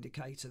little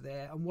indicator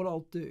there, and what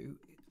I'll do,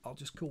 I'll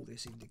just call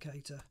this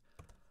indicator.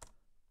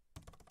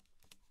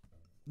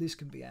 This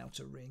can be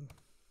outer ring,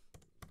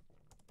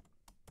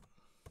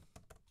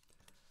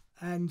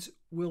 and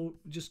we'll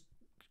just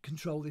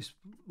control this,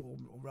 or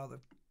rather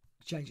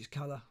change its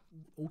color,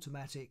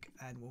 automatic,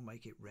 and we'll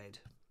make it red.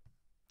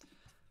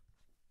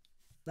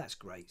 That's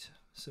great.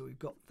 So we've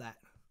got that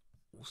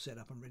all set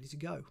up and ready to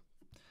go.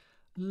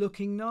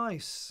 Looking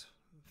nice.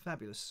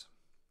 Fabulous.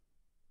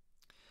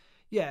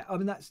 Yeah, I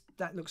mean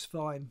that looks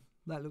fine.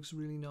 That looks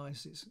really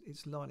nice.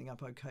 It's lining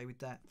up okay with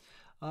that.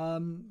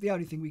 The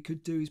only thing we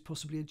could do is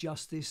possibly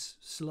adjust this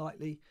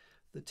slightly,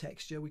 the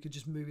texture. We could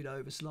just move it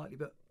over slightly,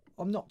 but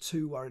I'm not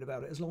too worried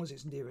about it as long as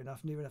it's near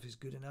enough. Near enough is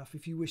good enough.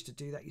 If you wish to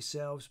do that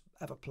yourselves,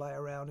 have a play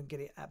around and get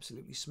it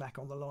absolutely smack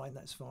on the line,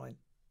 that's fine.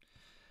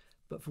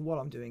 But for what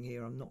I'm doing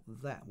here, I'm not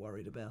that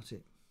worried about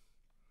it.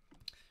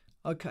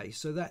 Okay,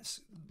 so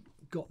that's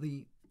got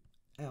the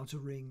outer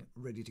ring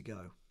ready to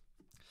go.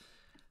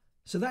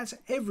 So that's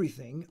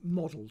everything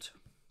modelled.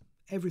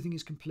 Everything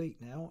is complete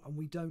now, and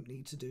we don't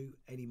need to do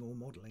any more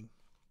modelling.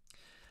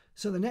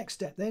 So the next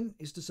step then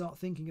is to start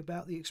thinking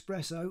about the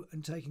Expresso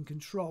and taking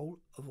control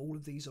of all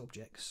of these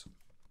objects.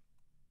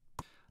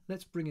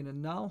 Let's bring in a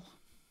null,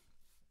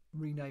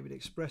 rename it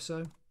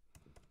Expresso,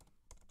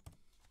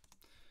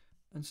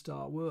 and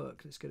start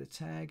work. Let's get a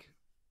tag,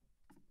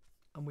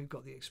 and we've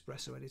got the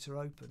Expresso editor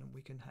open, and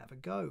we can have a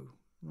go.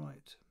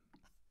 Right.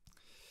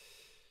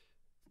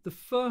 The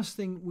first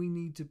thing we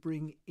need to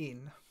bring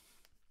in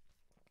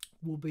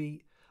will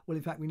be, well,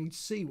 in fact, we need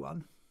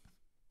C1,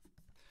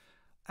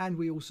 and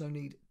we also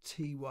need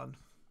T1.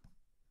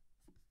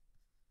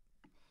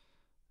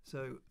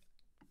 So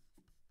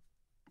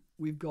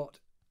we've got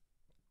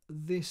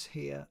this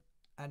here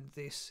and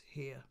this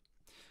here.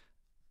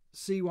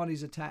 C1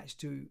 is attached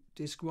to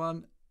disk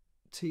 1,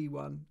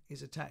 T1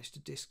 is attached to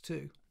disk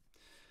 2.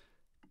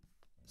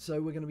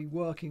 So we're going to be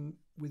working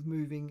with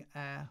moving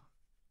our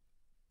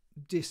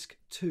disk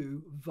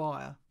 2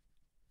 via,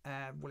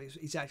 well,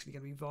 it's actually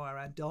going to be via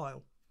our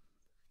dial,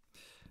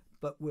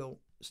 but we'll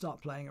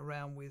start playing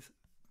around with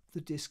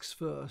the disks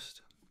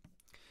first.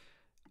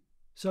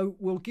 So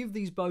we'll give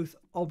these both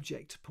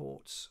object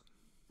ports,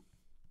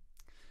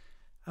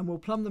 and we'll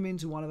plumb them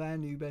into one of our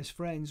new best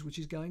friends, which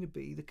is going to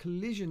be the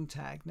collision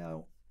tag.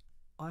 Now,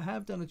 I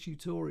have done a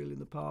tutorial in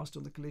the past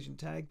on the collision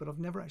tag, but I've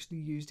never actually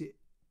used it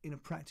in a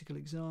practical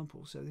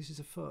example, so this is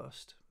a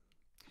first.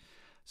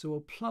 So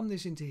we'll plumb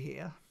this into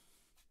here,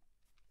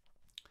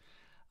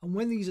 and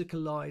when these are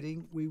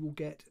colliding, we will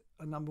get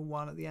a number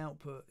 1 at the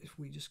output. If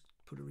we just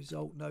put a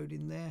result node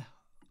in there,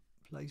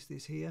 place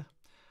this here.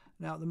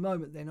 Now at the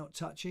moment they're not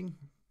touching,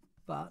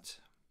 but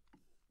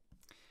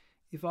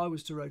if I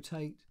was to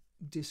rotate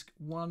disk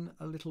 1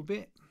 a little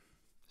bit,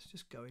 let's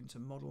just go into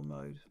model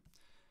mode.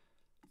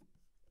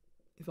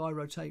 If I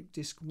rotate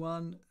disk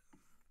 1,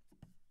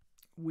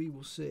 we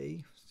will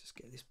see, let's just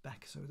get this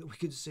back so that we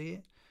can see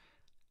it.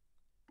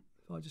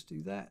 If I just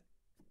do that,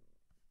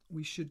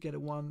 we should get a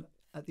 1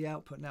 at the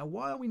output. Now,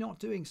 why are we not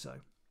doing so?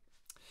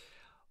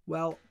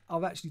 Well,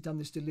 I've actually done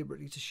this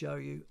deliberately to show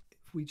you.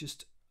 If we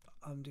just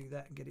undo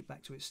that and get it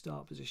back to its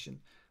start position,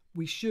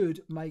 we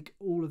should make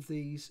all of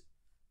these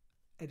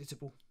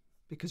editable,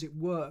 because it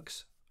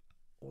works,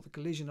 or the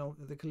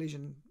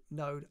collision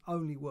node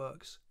only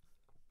works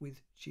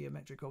with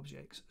geometric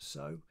objects.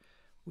 So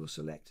we'll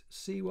select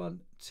C1,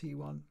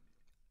 T1.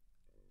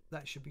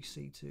 That should be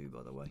C2,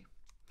 by the way.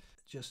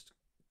 Just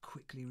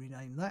quickly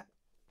rename that.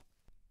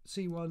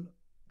 C1,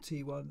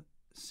 T1,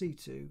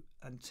 C2,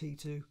 and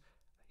T2.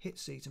 Hit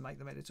C to make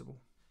them editable.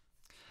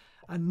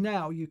 And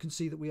now you can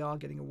see that we are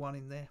getting a 1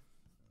 in there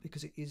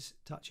because it is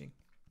touching.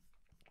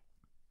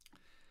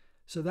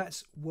 So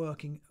that's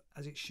working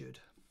as it should.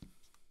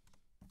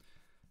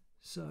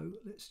 So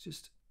let's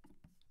just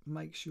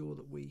make sure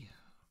that we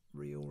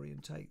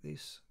reorientate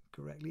this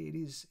correctly. It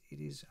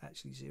is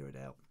actually zeroed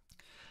out.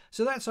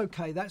 So that's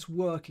okay. That's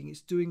working.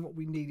 It's doing what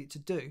we need it to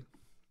do.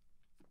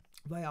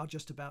 They are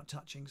just about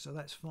touching, so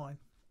that's fine.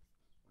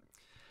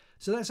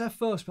 So that's our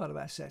first part of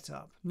our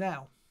setup.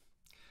 Now,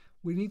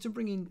 we need to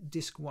bring in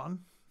disk 1.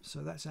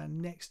 So that's our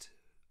next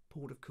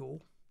port of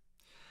call.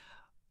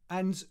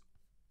 And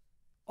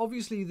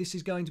obviously this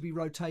is going to be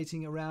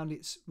rotating around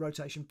its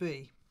rotation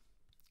B.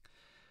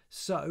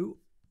 So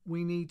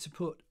we need to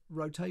put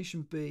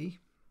rotation B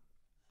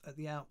at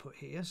the output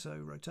here. So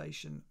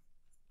rotation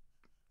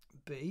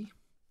B.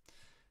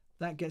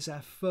 That gets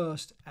our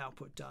first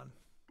output done.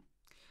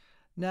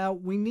 Now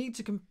we need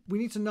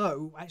to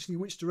know actually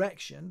which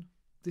direction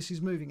this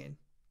is moving in.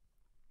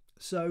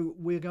 So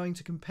we're going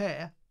to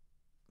compare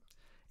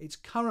its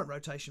current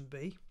rotation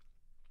B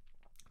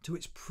to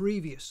its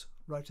previous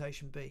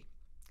rotation B.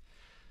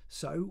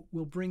 So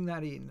we'll bring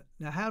that in.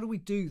 Now how do we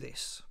do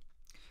this?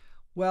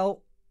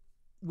 Well,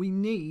 we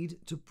need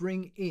to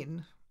bring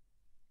in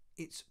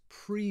its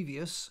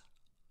previous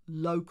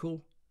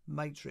local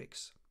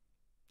matrix.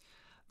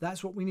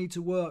 That's what we need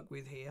to work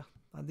with here,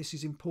 and this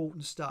is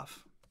important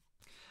stuff.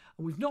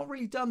 And we've not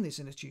really done this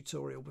in a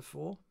tutorial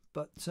before,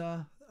 but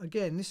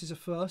again, this is a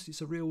first.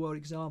 It's a real-world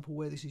example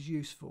where this is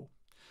useful.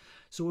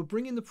 So we'll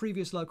bring in the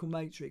previous local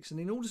matrix, and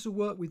in order to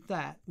work with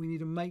that, we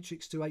need a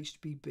matrix to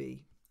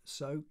HPB.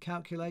 So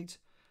calculate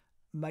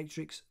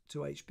matrix to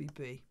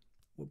HPB.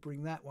 We'll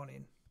bring that one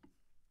in.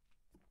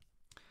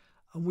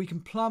 And we can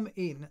plumb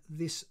in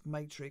this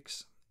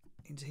matrix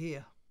into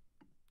here.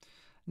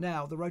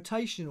 Now, the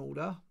rotation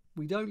order,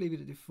 we don't leave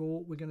it at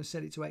default. We're going to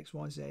set it to X,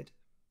 Y, Z.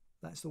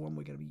 That's the one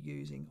we're going to be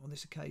using on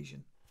this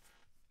occasion.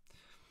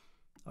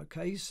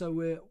 Okay, so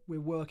we're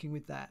working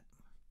with that.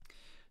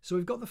 So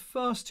we've got the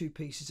first two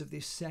pieces of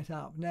this set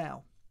up.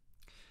 Now,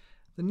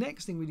 the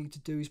next thing we need to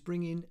do is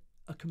bring in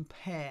a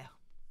compare.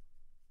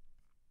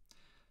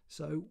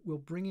 So we'll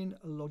bring in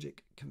a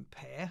logic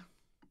compare.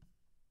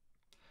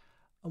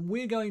 And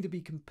we're going to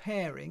be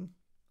comparing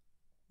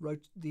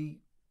the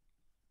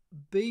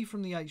B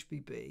from the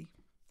HBB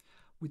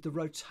with the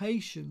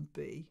rotation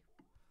B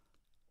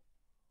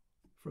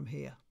from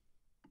here.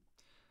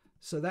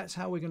 So that's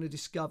how we're going to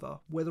discover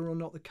whether or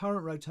not the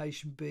current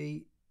rotation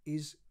B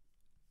is,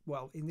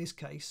 well, in this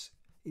case,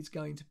 it's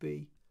going to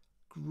be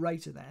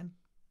greater than.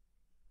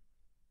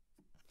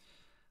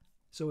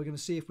 So we're going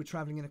to see if we're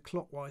traveling in a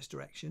clockwise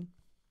direction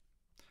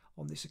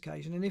on this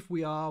occasion. And if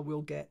we are,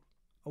 we'll get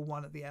a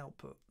 1 at the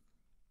output.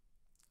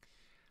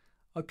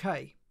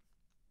 Okay,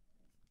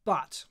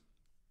 but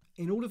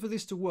in order for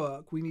this to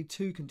work, we need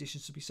two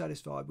conditions to be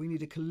satisfied. We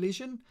need a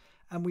collision,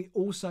 and we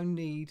also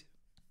need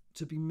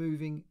to be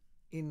moving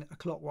in a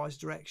clockwise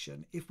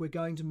direction if we're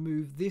going to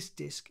move this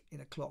disc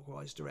in a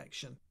clockwise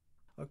direction.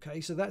 Okay,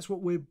 so that's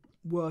what we're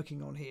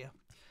working on here.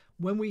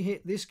 When we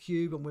hit this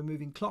cube and we're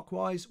moving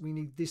clockwise, we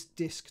need this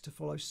disc to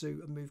follow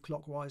suit and move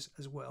clockwise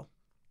as well.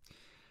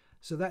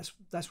 So that's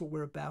what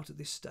we're about at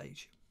this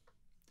stage.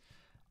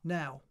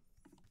 Now,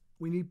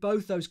 we need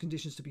both those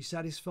conditions to be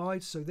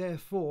satisfied, so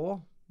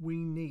therefore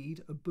we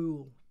need a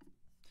bool.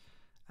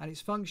 And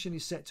its function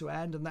is set to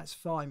AND, and that's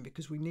fine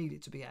because we need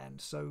it to be AND.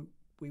 So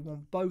we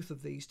want both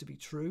of these to be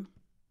true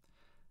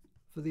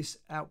for this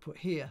output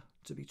here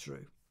to be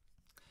true.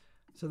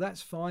 So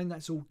that's fine,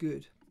 that's all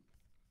good.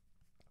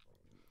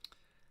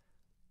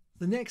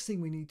 The next thing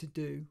we need to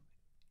do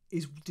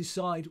is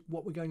decide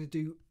what we're going to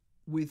do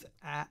with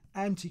our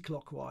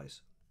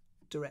anti-clockwise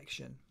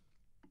direction.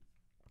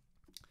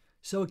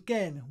 So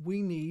again,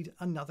 we need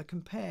another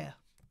compare.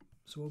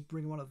 So we'll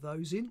bring one of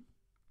those in.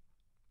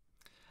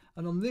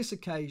 And on this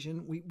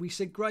occasion, we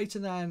said greater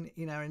than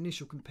in our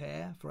initial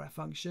compare for our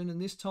function,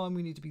 and this time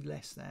we need to be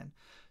less than.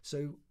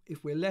 So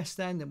if we're less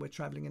than, then we're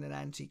traveling in an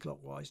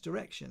anti-clockwise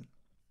direction.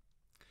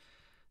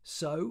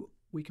 So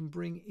we can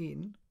bring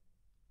in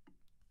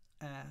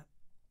our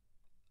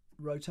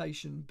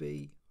rotation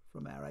B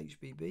from our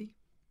HBB,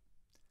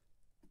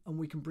 and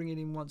we can bring it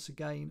in once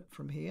again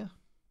from here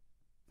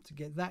to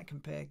get that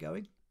compare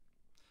going.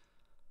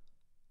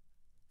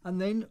 And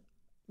then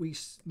we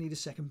need a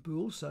second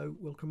bool, so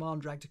we'll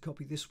command drag to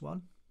copy this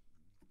one.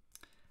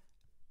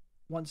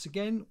 Once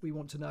again, we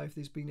want to know if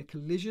there's been a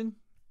collision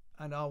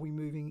and are we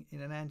moving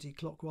in an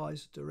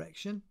anti-clockwise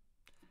direction.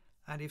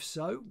 And if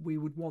so, we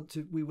will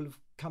have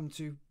come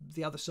to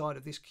the other side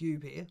of this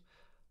cube here,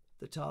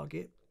 the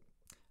target,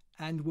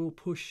 and we'll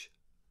push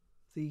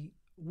the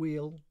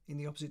wheel in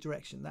the opposite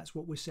direction. That's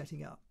what we're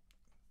setting up.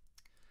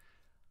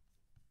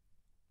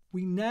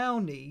 We now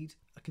need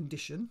a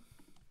condition.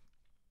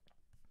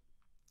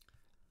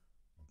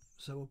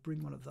 So we'll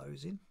bring one of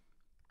those in.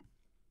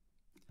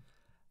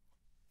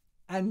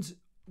 And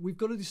we've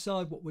got to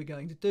decide what we're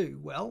going to do.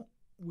 Well,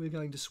 we're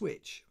going to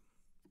switch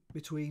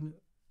between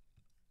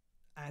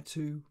our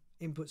two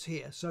inputs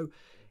here. So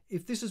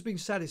if this has been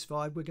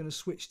satisfied, we're going to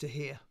switch to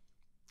here.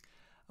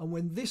 And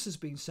when this has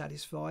been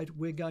satisfied,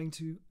 we're going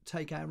to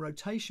take our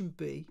rotation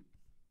B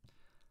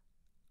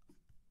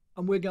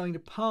and we're going to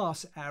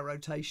pass our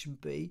rotation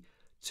B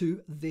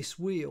to this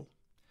wheel.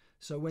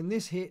 So when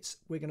this hits,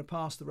 we're going to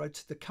pass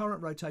the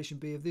current rotation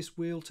B of this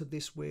wheel to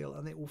this wheel,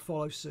 and it will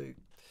follow suit.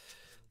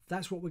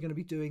 That's what we're going to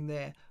be doing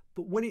there.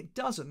 But when it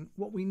doesn't,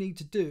 what we need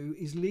to do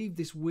is leave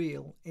this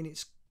wheel in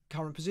its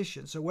current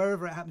position. So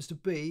wherever it happens to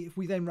be, if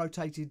we then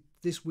rotated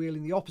this wheel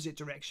in the opposite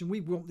direction,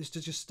 we want this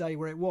to just stay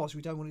where it was.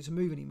 We don't want it to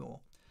move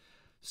anymore.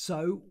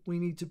 So we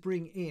need to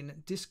bring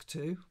in disk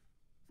 2,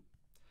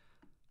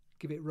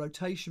 give it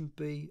rotation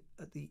B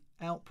at the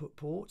output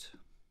port,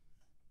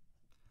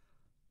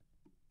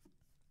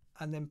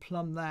 and then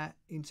plumb that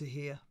into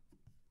here.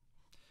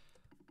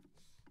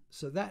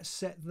 So that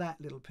set that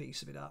little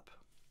piece of it up.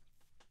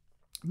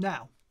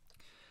 Now,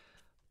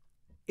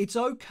 it's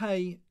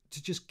okay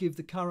to just give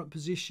the current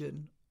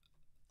position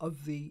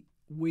of the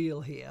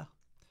wheel here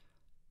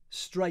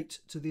straight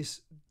to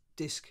this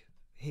disc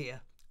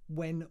here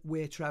when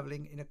we're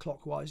traveling in a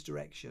clockwise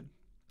direction.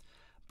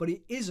 But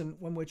it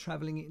isn't when we're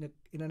traveling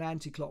in an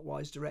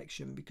anti-clockwise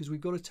direction, because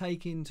we've got to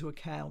take into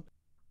account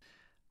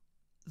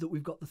that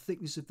we've got the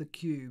thickness of the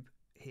cube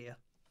here.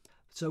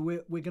 So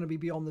we're going to be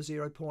beyond the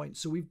 0 point.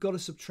 So we've got to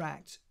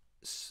subtract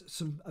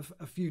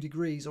a few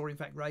degrees, or in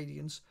fact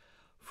radians,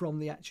 from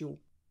the actual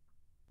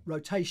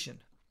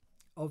rotation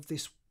of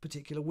this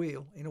particular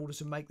wheel in order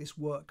to make this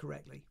work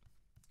correctly.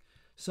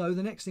 So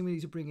the next thing we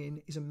need to bring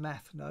in is a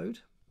math node.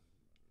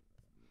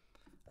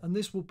 And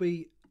this will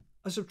be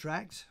a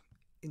subtract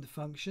in the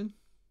function.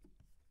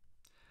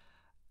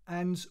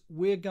 And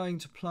we're going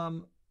to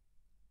plumb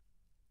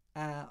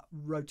our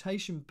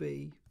rotation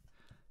B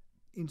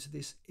into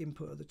this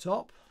input at the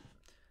top,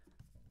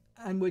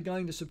 and we're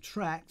going to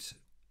subtract,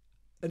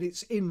 and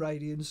it's in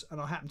radians,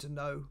 and I happen to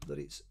know that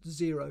it's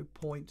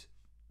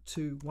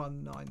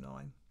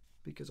 0.2199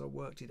 because I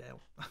worked it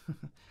out.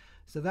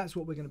 So that's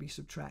what we're going to be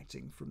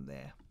subtracting from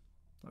there.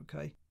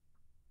 Okay.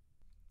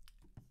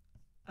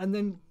 And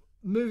then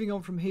moving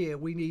on from here,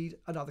 we need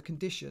another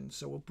condition.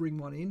 So we'll bring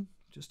one in,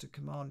 just a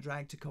command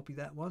drag to copy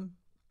that one.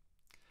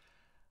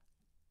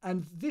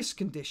 And this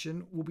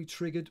condition will be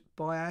triggered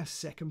by our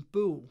second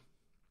bool.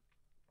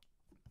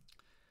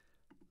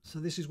 So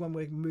this is when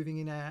we're moving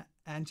in our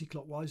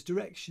anti-clockwise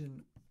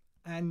direction,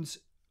 and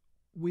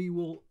we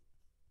will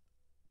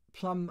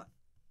plumb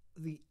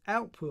the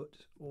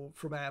output or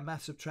from our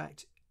math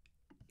subtract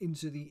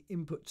into the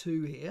input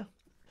 2 here.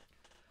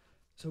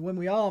 So when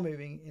we are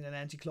moving in an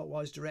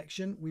anti-clockwise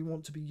direction, we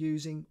want to be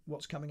using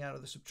what's coming out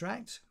of the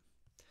subtract.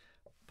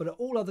 But at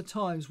all other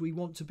times, we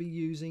want to be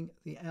using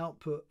the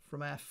output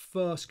from our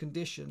first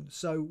condition.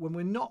 So when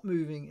we're not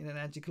moving in an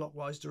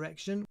anti-clockwise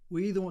direction,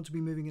 we either want to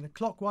be moving in a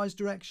clockwise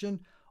direction,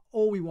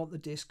 or we want the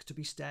disc to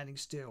be standing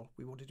still.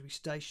 We want it to be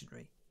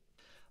stationary.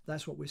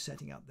 That's what we're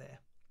setting up there.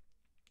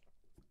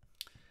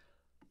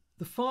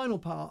 The final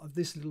part of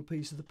this little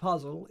piece of the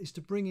puzzle is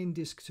to bring in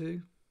disc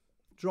 2,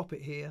 drop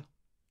it here,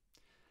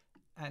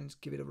 and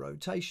give it a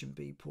rotation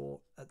B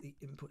port at the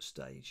input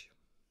stage.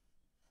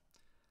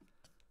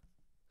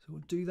 So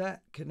we'll do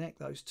that, connect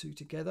those two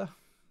together.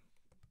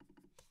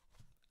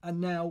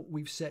 And now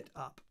we've set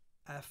up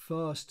our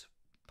first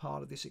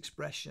part of this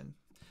expression.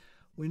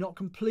 We're not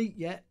complete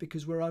yet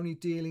because we're only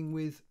dealing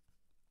with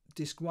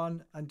disc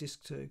 1 and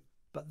disc 2.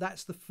 But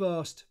that's the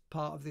first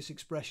part of this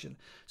expression.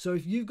 So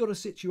if you've got a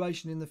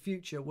situation in the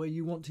future where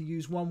you want to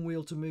use one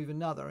wheel to move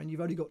another and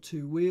you've only got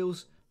 2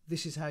 wheels,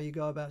 this is how you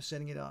go about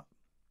setting it up.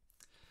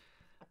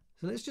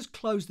 So let's just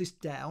close this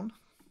down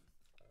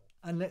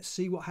and let's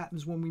see what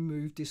happens when we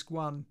move disc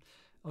 1.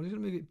 I'm just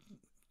going to move it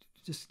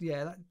just,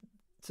 yeah.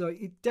 So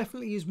it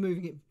definitely is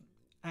moving it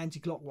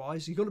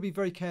anti-clockwise. You've got to be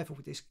very careful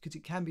with this because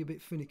it can be a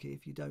bit finicky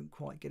if you don't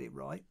quite get it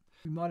right.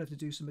 We might have to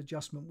do some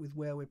adjustment with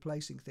where we're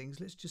placing things.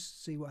 Let's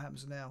just see what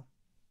happens now.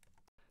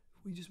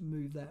 If we just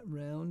move that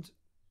round,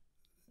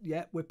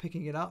 yeah, we're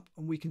picking it up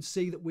and we can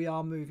see that we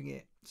are moving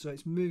it. So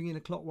it's moving in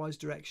a clockwise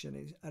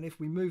direction, and if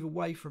we move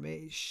away from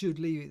it, it should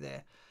leave it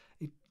there.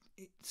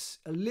 It's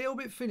a little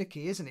bit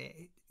finicky, isn't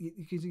it?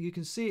 You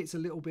can see it's a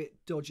little bit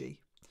dodgy.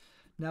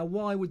 Now,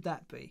 why would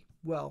that be?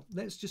 Well,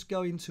 let's just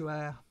go into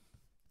our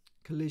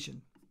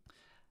collision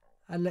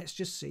and let's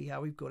just see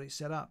how we've got it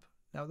set up.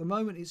 Now, at the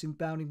moment, it's in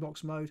bounding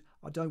box mode.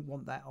 I don't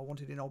want that. I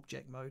want it in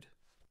object mode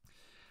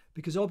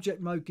because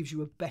object mode gives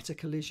you a better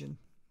collision.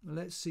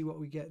 Let's see what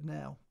we get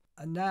now.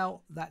 And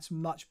now that's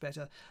much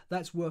better.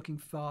 That's working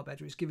far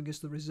better. It's giving us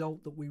the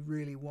result that we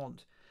really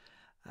want.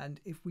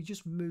 And if we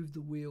just move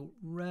the wheel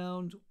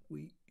round,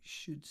 we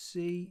should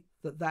see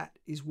that that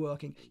is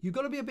working. You've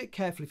got to be a bit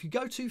careful. If you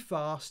go too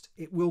fast,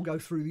 it will go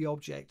through the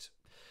object.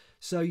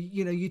 So,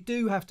 you know, you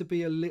do have to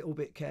be a little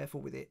bit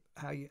careful with it,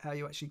 how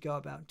you actually go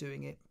about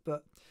doing it.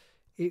 But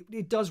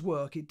it does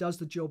work. It does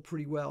the job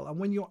pretty well. And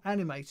when you're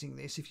animating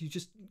this, if you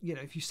just, you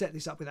know, if you set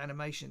this up with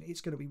animation, it's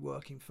going to be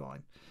working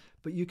fine.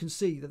 But you can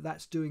see that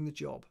that's doing the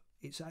job.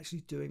 It's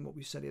actually doing what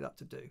we set it up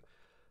to do.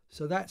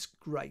 So that's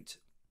great.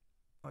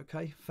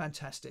 Okay,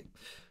 fantastic.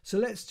 So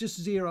let's just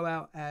zero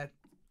out our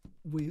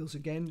wheels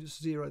again.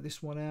 Just zero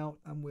this one out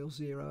and we'll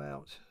zero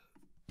out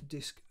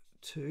disc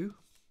 2.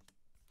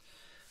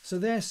 So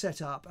they're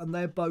set up and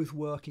they're both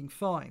working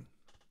fine.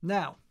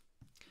 Now,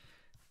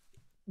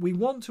 we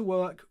want to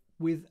work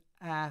with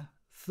our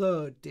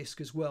third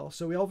disc as well.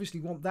 So we obviously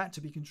want that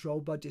to be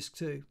controlled by disc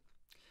 2.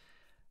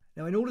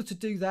 Now, in order to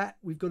do that,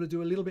 we've got to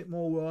do a little bit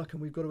more work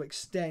and we've got to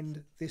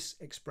extend this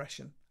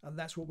expression. And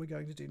that's what we're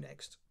going to do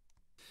next.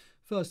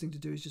 First thing to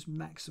do is just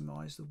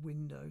maximize the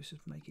window, so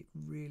make it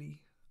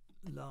really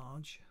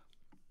large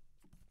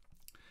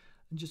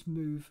and just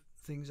move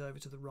things over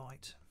to the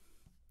right.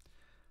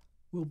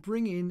 We'll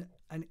bring in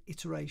an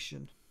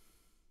iteration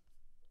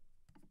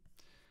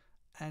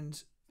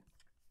and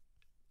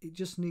it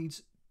just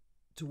needs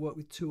to work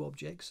with 2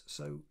 objects,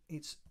 so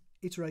its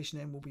iteration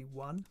n will be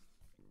 1.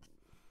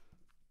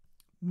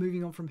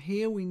 Moving on from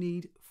here, we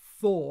need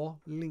 4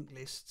 linked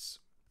lists,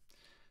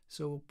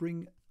 so we'll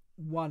bring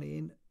 1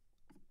 in,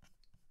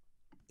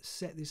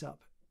 set this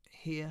up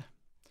here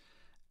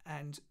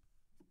and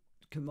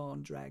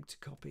command drag to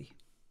copy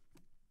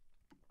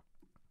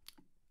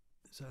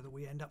so that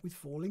we end up with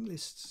 4 linked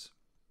lists.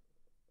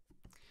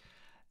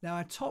 Now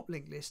our top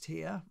linked list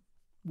here,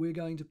 we're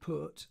going to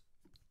put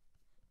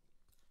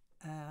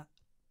our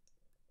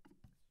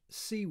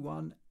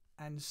C1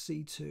 and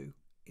C2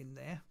 in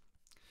there.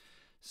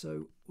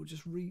 So we'll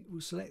just we'll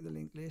select the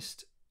linked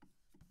list,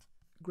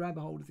 grab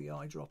a hold of the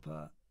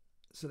eyedropper,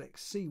 select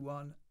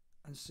C1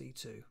 and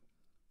C2.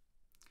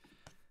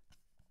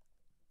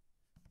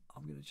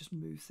 I'm going to just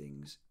move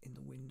things in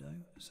the window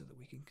so that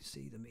we can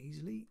see them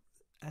easily.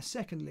 Our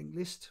second linked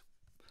list,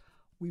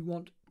 we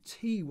want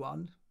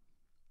T1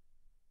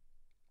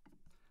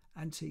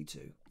 and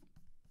T2.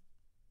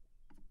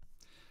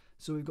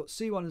 So we've got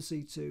C1 and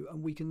C2,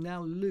 and we can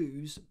now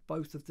lose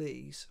both of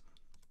these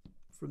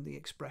from the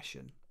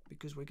expression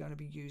because we're going to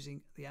be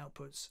using the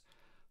outputs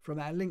from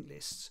our linked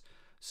lists.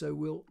 So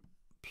we'll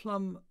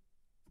plumb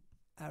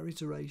our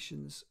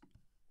iterations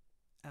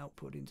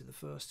output into the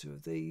first two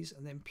of these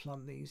and then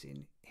plumb these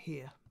in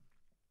here.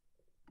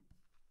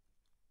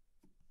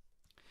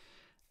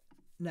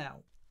 Now,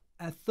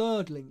 our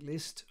third linked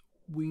list,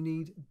 we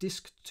need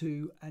disk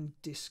 2 and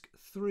disk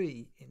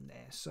 3 in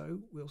there. So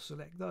we'll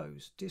select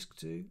those, disk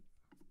 2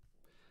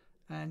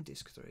 and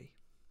disk 3.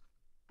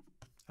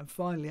 And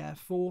finally, our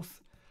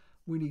fourth,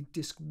 we need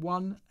disk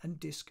 1 and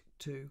disk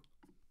 2.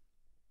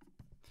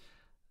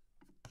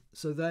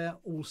 So they're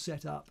all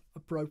set up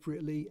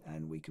appropriately,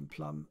 and we can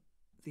plumb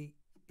the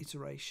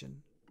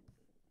iteration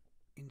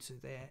into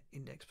their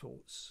index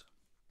ports.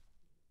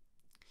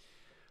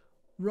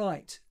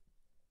 Right,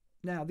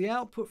 now the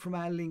output from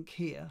our link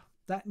here,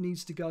 that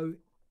needs to go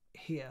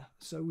here.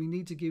 So we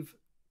need to give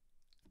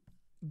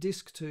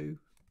disk 2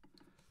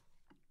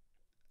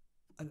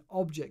 an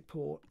object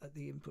port at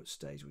the input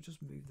stage. We'll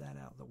just move that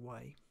out of the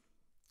way.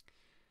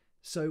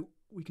 So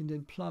we can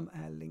then plumb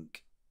our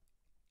link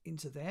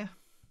into there.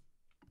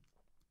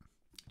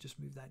 Just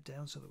move that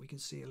down so that we can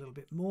see a little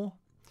bit more.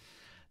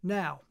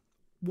 Now,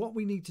 what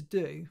we need to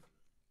do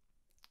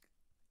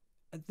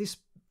at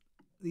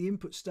the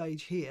input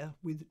stage here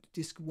with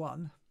disk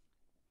 1,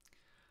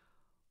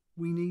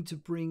 we need to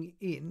bring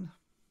in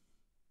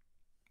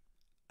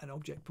an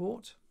object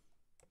port.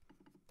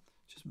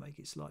 Just make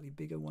it slightly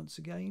bigger once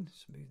again.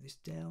 Just move this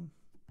down.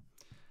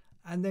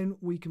 And then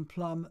we can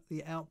plumb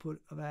the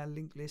output of our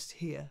linked list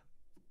here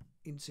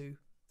into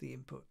the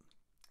input,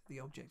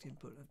 the object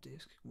input of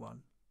disk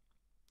 1.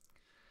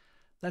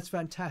 That's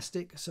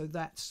fantastic. So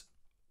that's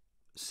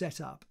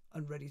set up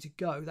and ready to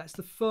go. That's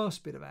the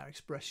first bit of our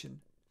expression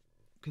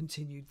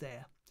continued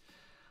there.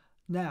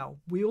 Now,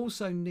 we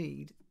also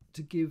need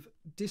to give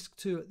disk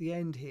 2 at the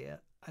end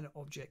here an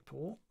object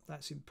port.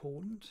 That's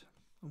important.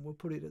 And we'll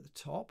put it at the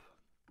top.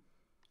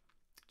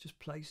 Just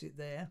place it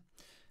there.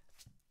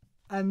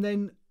 And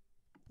then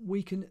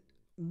we can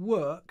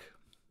work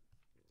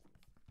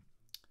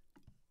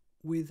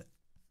with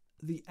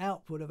the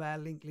output of our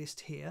linked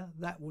list here.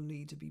 That will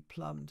need to be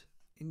plumbed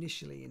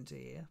initially into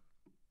here.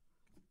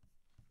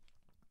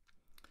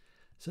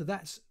 So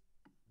that's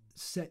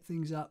set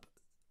things up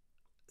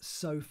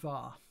so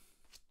far.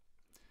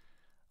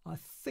 I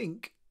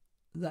think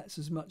that's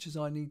as much as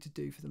I need to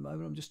do for the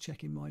moment. I'm just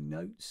checking my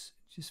notes.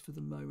 Just for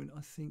the moment, I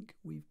think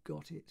we've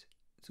got it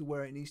to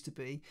where it needs to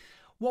be.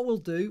 What we'll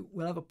do,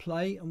 we'll have a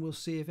play and we'll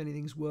see if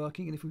anything's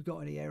working, and if we've got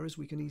any errors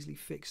we can easily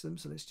fix them.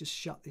 So let's just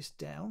shut this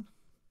down.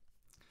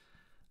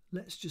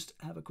 Let's just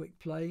have a quick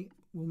play.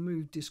 We'll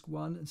move disk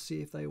 1 and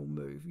see if they all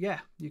move. Yeah,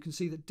 you can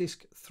see that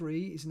disk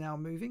 3 is now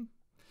moving.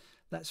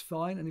 That's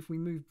fine. And if we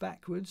move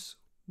backwards,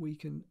 we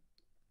can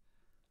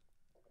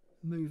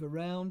move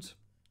around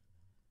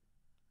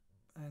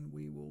and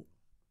we will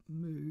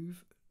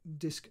move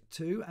disk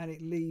 2 and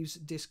it leaves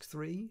disk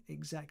 3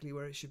 exactly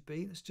where it should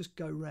be. Let's just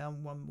go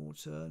round one more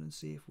turn and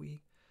see if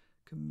we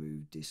can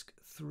move disk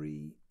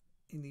 3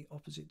 in the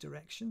opposite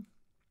direction.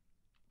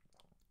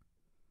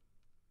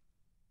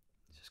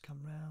 Just come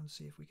round,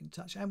 see if we can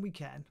touch, and we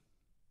can.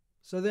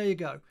 So there you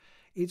go.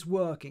 It's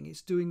working.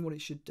 It's doing what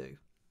it should do.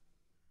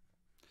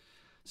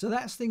 So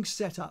that's things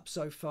set up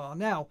so far.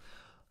 Now,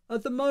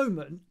 at the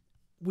moment,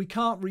 we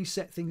can't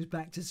reset things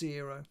back to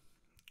 0.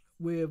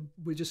 We're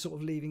just sort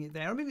of leaving it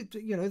there. I mean,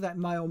 that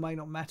may or may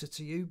not matter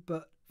to you,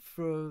 but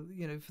for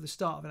the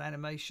start of an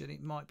animation,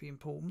 it might be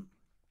important.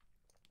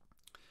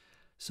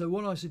 So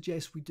what I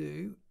suggest we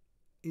do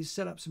is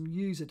set up some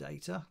user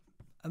data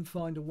and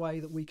find a way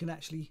that we can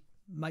actually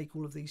make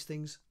all of these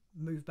things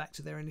move back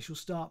to their initial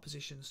start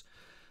positions.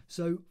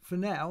 So for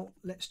now,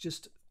 let's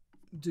just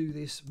do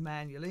this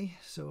manually.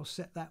 So I'll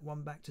set that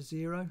one back to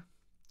 0.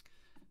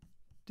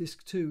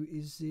 Disk 2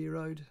 is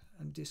zeroed,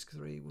 and disk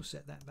 3 will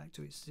set that back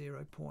to its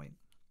 0 point.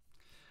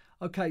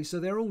 Okay, so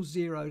they're all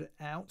zeroed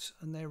out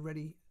and they're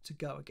ready to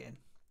go again.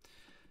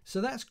 So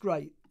that's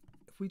great.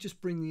 If we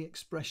just bring the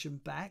expression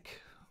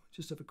back,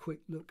 just have a quick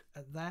look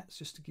at that,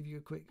 just to give you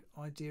a quick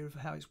idea of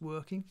how it's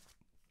working.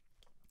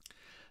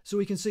 So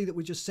we can see that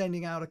we're just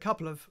sending out a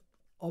couple of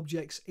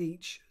objects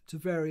each to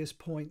various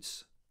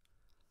points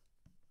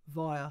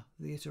via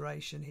the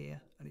iteration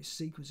here, and it's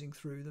sequencing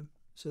through them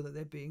so that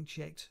they're being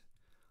checked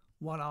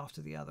one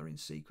after the other in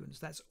sequence.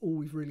 That's all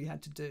we've really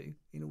had to do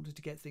in order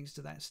to get things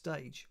to that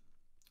stage.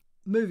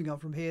 Moving on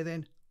from here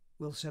then,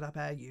 we'll set up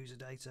our user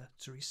data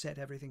to reset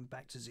everything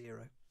back to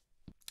 0.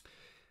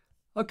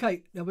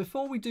 Okay, now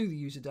before we do the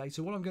user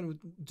data, what I'm going to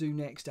do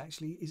next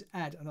actually is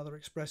add another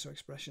Expresso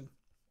expression.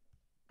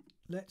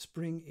 Let's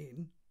bring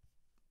in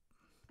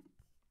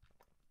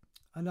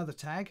another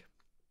tag,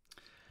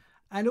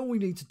 and all we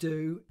need to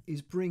do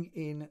is bring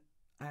in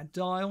our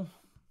dial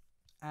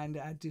and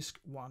our disk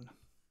 1,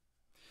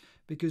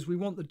 because we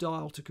want the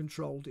dial to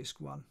control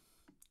disk 1.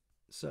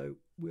 So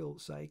we'll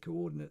say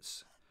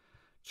coordinates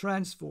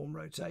transform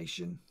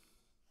rotation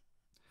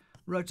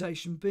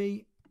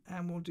B,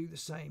 and we'll do the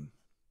same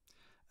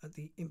at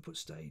the input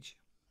stage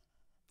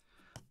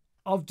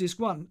of disk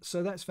 1.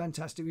 So that's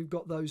fantastic. We've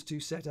got those two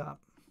set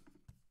up.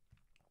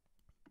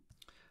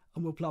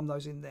 And we'll plumb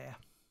those in there.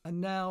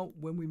 And now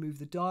when we move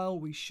the dial,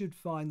 we should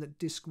find that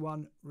disk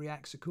 1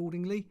 reacts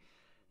accordingly.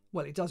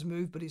 Well, it does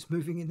move, but it's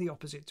moving in the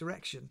opposite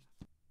direction.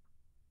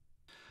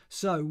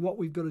 So what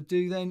we've got to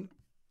do then,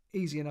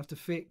 easy enough to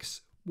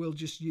fix, we'll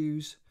just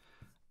use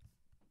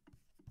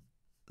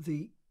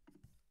the,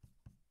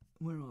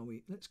 where are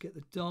we? Let's get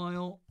the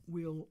dial.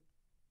 We'll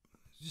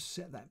just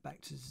set that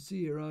back to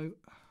 0.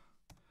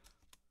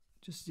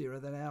 Just 0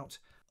 that out.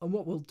 And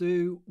what we'll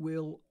do,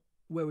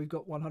 where we've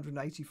got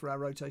 180 for our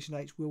rotation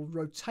H, we'll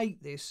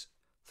rotate this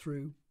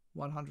through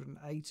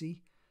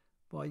 180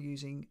 by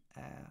using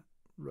our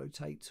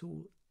rotate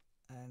tool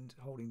and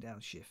holding down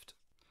shift.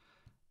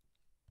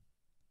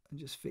 And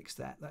just fix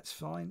that. That's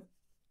fine.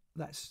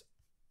 It's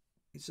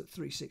at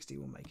 360.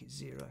 We'll make it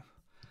 0.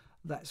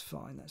 That's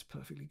fine. That's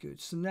perfectly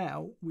good. So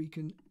now we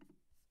can,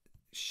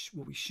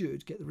 well, we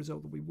should get the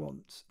result that we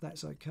want.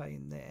 That's okay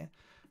in there.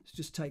 So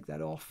just take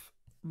that off,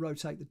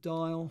 rotate the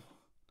dial,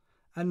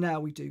 and now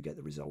we do get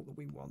the result that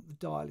we want. The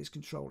dial is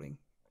controlling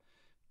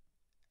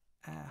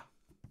our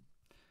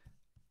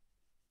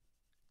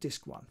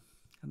disk 1.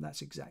 And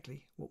that's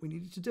exactly what we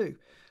needed to do.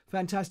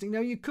 Fantastic. Now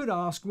you could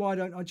ask, why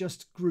don't I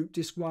just group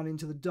disk 1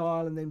 into the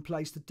dial and then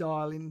place the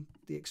dial in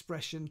the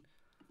expression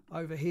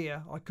over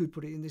here? I could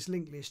put it in this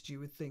linked list, you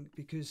would think,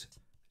 because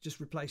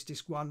just replace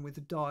disk 1 with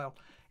the dial.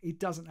 It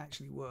doesn't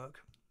actually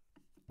work.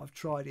 I've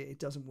tried it, it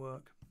doesn't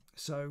work.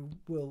 So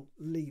we'll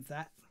leave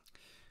that.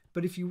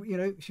 But if you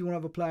want to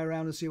have a play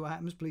around and see what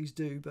happens, please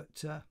do.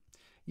 But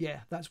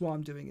yeah, that's why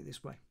I'm doing it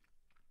this way.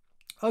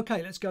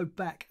 Okay, let's go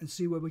back and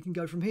see where we can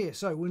go from here.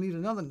 So we'll need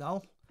another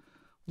null.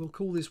 We'll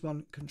call this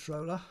one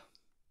controller.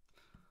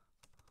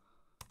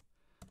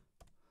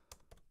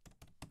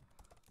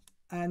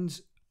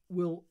 And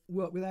we'll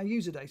work with our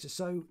user data.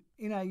 So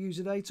in our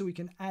user data, we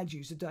can add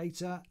user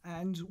data,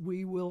 and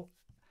we will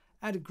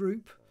add a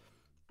group,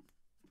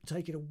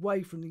 take it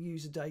away from the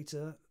user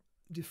data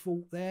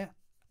default there,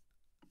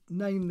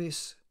 name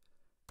this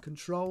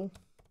control,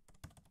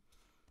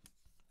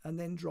 and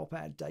then drop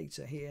our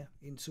data here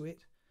into it.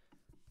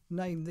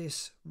 Name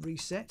this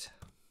reset.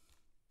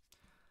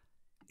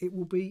 It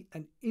will be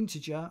an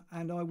integer,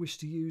 and I wish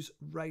to use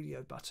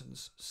radio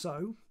buttons.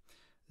 So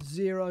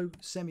 0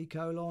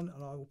 semicolon,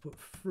 and I will put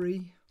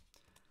free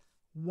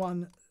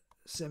 1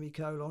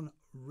 semicolon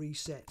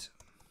reset.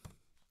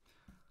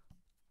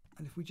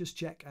 And if we just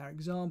check our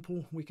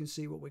example, we can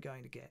see what we're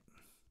going to get.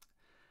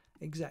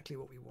 Exactly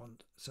what we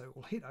want. So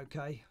we'll hit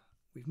OK.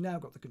 We've now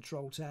got the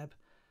control tab,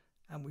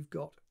 and we've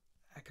got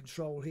our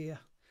control here,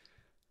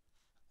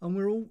 and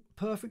we're all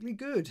perfectly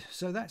good.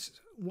 So that's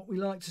what we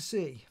like to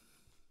see.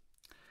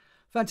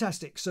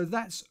 Fantastic. So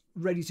that's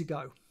ready to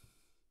go.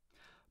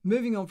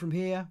 Moving on from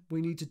here,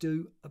 we need to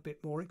do a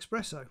bit more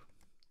Expresso.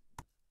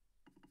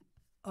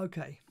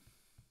 Okay.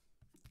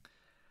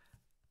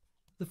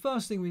 The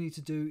first thing we need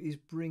to do is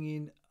bring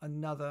in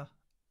another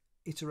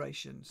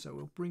iteration. So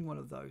we'll bring one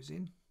of those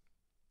in.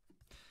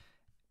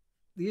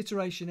 The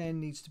iteration n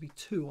needs to be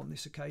 2 on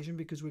this occasion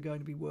because we're going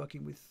to be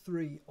working with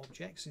 3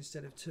 objects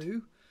instead of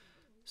 2.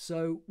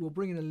 So we'll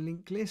bring in a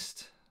linked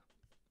list,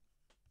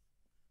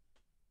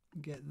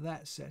 get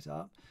that set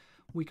up.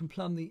 We can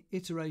plumb the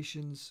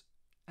iterations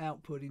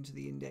output into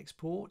the index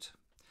port,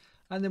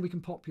 and then we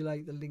can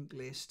populate the linked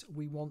list.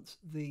 We want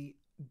the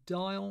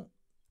dial,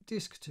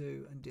 disk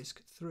 2 and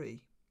disk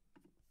 3.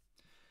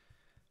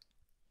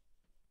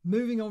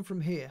 Moving on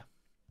from here,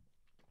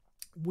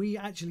 we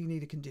actually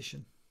need a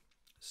condition.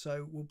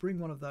 So we'll bring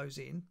one of those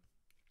in.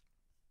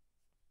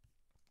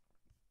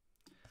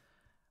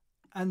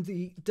 And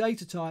the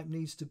data type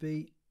needs to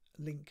be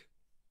link,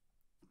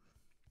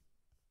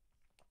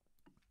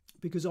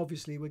 because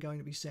obviously we're going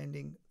to be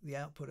sending the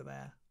output of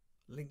our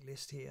linked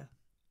list here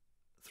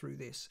through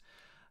this,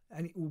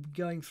 and it will be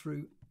going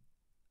through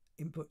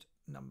input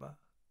number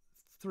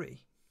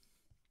 3.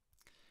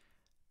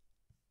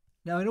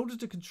 Now, in order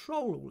to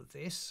control all of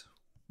this,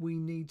 we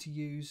need to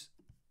use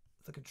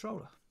the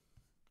controller.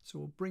 So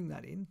we'll bring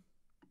that in,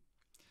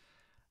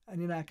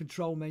 and in our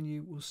control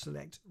menu we'll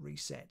select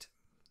reset.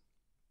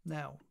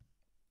 Now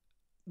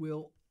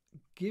we'll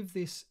give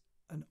this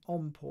an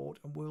on port,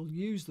 and we'll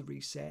use the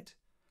reset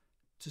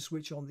to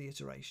switch on the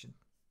iteration.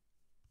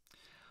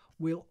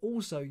 We'll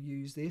also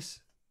use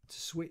this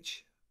to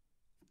switch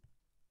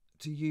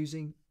to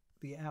using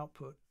the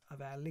output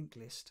of our linked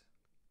list.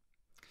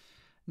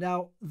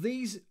 Now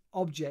these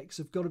objects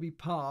have got to be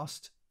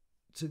passed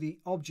to the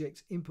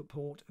object input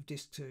port of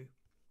disk 2.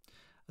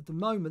 At the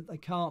moment they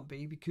can't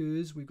be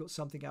because we've got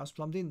something else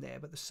plumbed in there,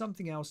 but the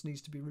something else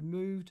needs to be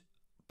removed,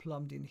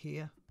 plumbed in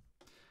here,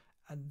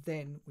 and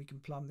then we can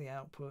plumb the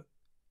output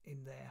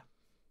in there.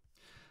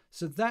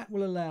 So that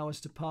will allow us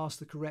to pass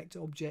the correct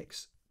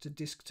objects to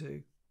disk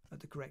 2 at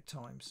the correct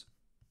times.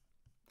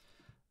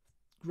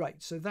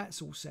 Great, so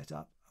that's all set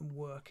up and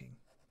working,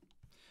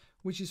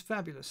 which is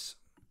fabulous.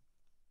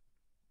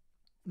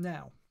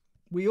 Now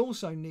we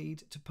also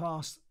need to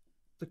pass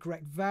the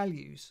correct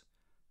values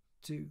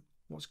to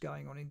what's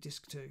going on in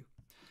disk 2.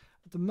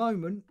 At the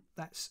moment,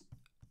 that's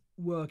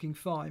working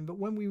fine, but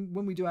when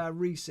we do our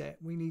reset,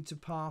 we need to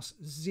pass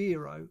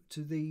 0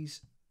 to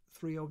these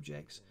 3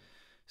 objects.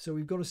 So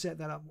we've got to set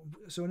that up.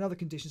 So another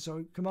condition,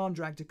 so command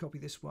drag to copy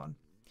this one.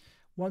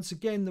 Once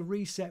again, the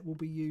reset will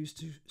be used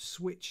to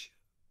switch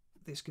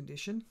this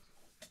condition,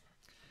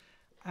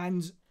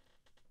 and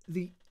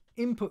the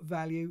input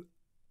value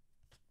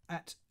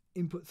at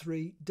input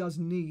 3 does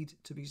need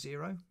to be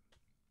 0,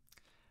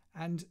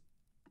 and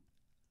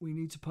we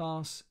need to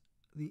pass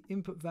the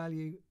input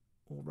value,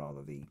 or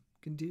rather the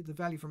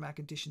value from our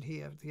condition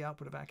here, the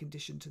output of our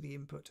condition, to the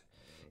input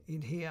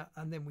in here,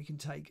 and then we can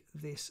take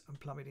this and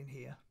plumb it in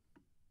here.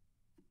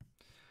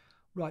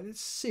 Right,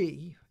 let's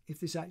see if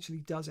this actually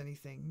does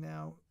anything.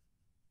 Now,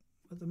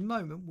 at the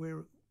moment,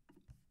 we're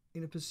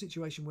in a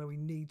situation where we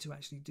need to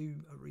actually do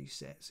a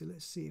reset. So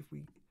let's see if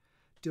we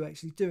do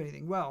actually do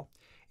anything. Well,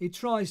 it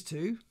tries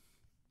to,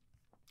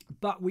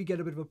 but we get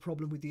a bit of a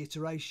problem with the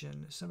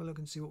iteration. Let's have a look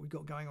and see what we've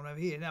got going on over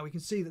here. Now we can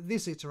see that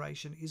this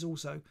iteration is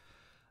also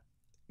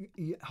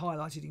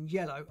highlighted in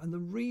yellow, and the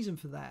reason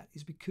for that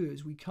is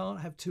because we can't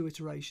have 2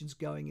 iterations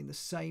going in the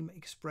same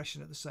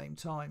expression at the same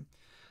time.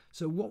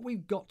 So what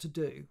we've got to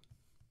do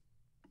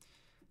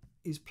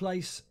is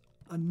place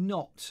a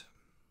not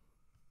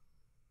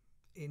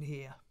in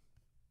here,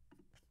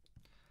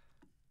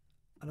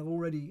 and I've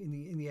already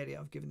in the edit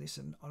I've given this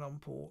an on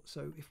port.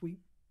 So if we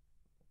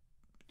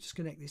just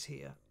connect this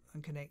here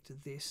and connect to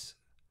this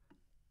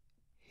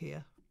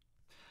here,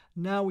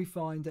 now we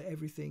find that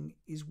everything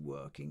is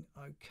working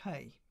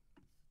okay.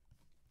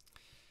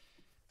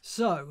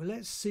 So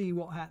let's see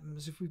what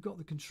happens if we've got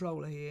the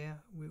controller here.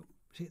 We'll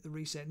hit the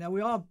reset. Now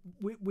we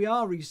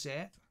are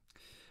reset,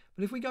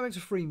 but if we go into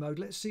free mode,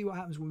 let's see what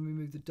happens when we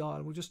move the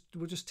dial. We'll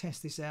just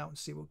test this out and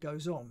see what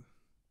goes on.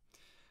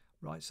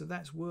 Right, so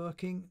that's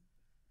working.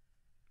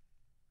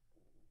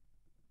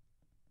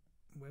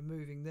 We're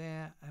moving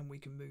there, and we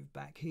can move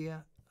back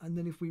here. And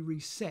then if we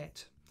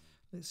reset,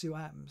 let's see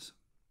what happens.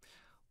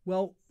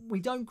 Well,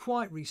 we don't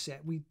quite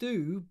reset. We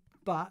do,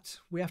 but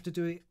we have to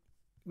do it.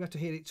 We have to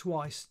hit it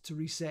twice to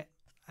reset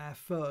our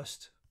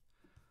first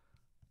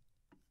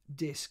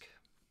disk.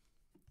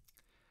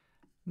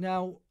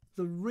 Now,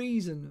 the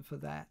reason for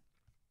that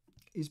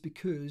is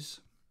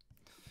because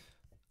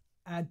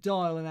our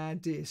dial and our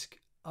disk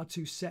are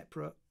 2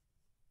 separate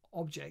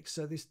objects.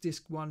 So this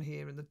disk 1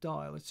 here and the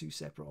dial are 2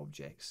 separate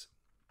objects.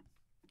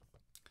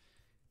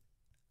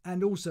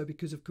 And also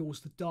because, of course,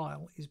 the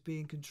dial is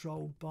being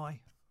controlled by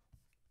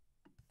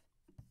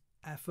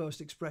our first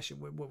expression.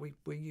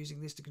 We're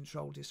using this to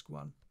control disk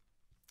 1.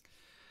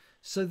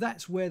 So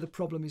that's where the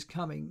problem is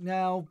coming.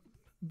 Now,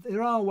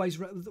 there are ways.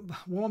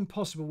 One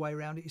possible way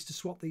around it is to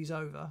swap these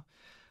over,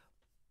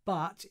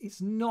 but it's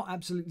not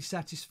absolutely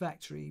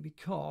satisfactory,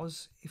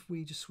 because if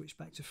we just switch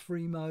back to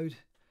free mode,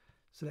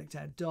 select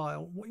our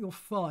dial, what you'll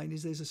find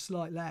is there's a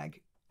slight lag.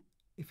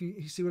 If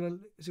you see what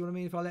I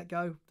mean, if I let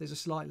go, there's a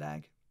slight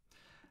lag,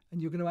 and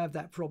you're going to have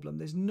that problem.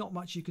 There's not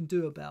much you can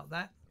do about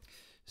that.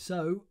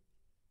 So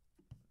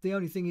the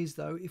only thing is,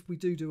 though, if we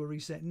do a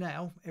reset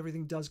now,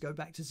 everything does go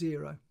back to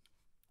 0.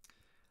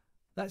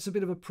 That's a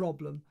bit of a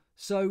problem.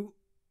 So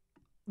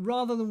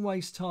rather than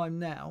waste time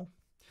now,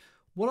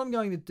 what I'm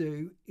going to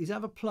do is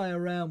have a play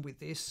around with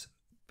this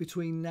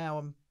between now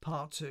and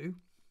part 2,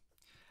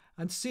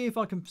 and see if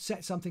I can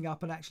set something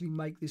up and actually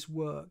make this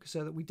work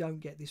so that we don't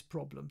get this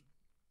problem.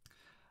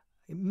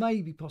 It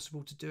may be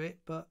possible to do it,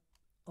 but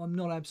I'm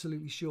not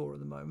absolutely sure at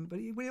the moment. But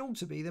it ought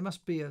to be. There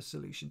must be a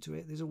solution to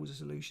it. There's always a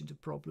solution to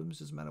problems,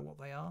 doesn't matter what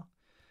they are.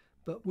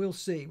 But we'll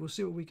see. We'll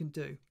see what we can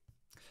do.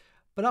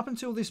 But up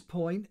until this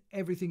point,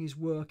 everything is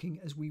working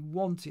as we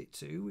want it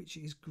to, which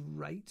is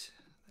great.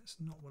 That's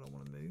not what I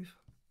want to move.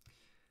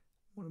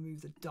 I want to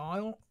move the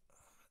dial.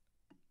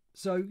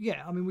 So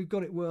yeah, I mean, we've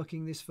got it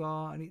working this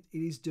far, and it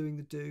is doing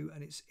the do,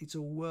 and it's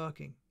all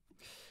working.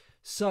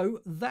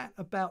 So that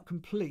about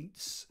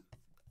completes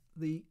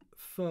the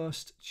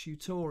first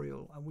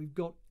tutorial, and we've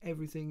got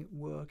everything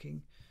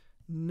working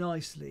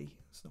nicely.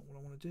 That's not what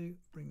I want to do.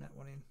 Bring that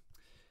one in.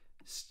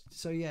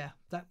 So yeah,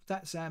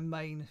 that's our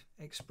main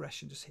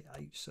expression. Just hit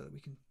H so that we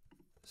can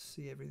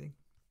see everything.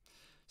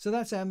 So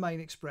that's our main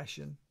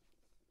expression,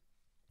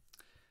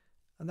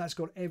 and that's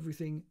got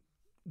everything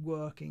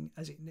working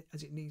as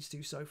it needs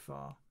to so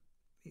far.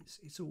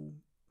 It's all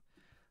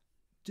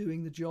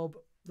doing the job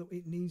that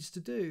it needs to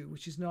do,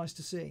 which is nice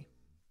to see.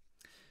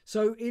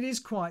 So it is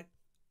quite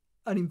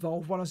an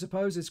involved one, I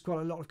suppose. There's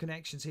quite a lot of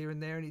connections here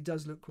and there, and it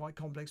does look quite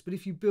complex. But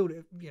if you build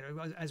it, you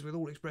know, as with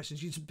all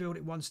expressions, you just build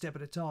it one step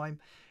at a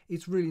time.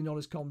 It's really not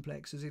as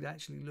complex as it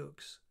actually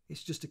looks.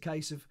 It's just a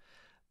case of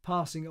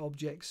passing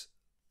objects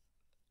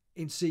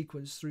in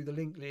sequence through the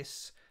linked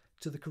lists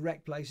to the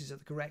correct places at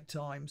the correct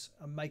times,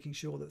 and making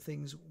sure that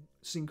things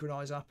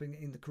synchronize up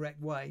in the correct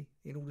way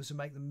in order to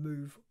make them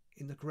move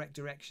in the correct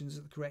directions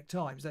at the correct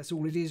times. That's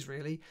all it is,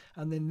 really.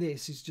 And then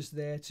this is just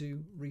there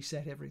to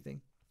reset everything.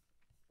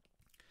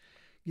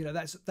 You know,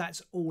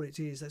 that's all it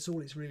is. That's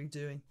all it's really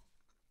doing.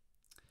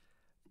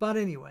 But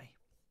anyway,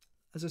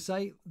 as I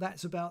say,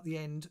 that's about the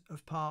end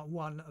of part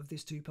 1 of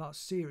this 2-part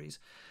series.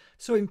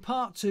 So in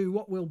part 2,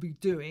 what we'll be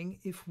doing,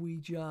 if we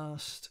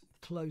just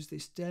close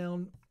this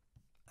down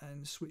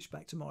and switch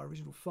back to my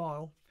original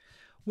file,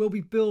 we'll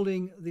be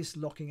building this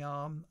locking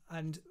arm,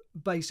 and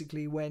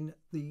basically when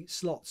the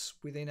slots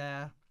within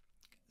our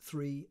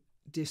 3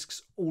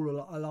 discs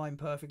all align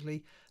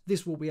perfectly,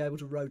 this will be able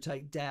to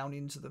rotate down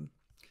into them,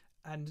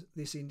 and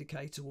this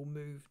indicator will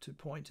move to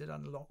pointed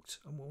unlocked,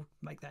 and we'll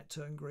make that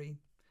turn green,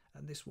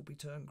 and this will be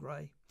turned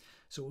grey.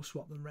 So we'll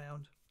swap them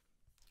round.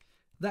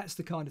 That's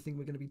the kind of thing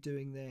we're going to be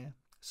doing there.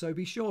 So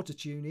be sure to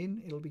tune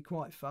in, it'll be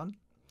quite fun.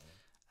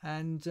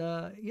 And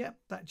yeah,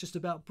 that just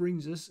about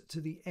brings us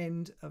to the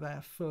end of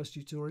our first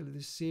tutorial of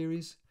this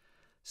series.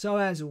 So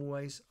as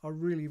always, I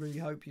really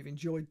hope you've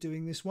enjoyed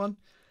doing this one,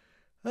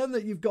 and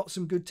that you've got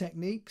some good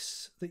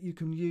techniques that you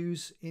can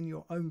use in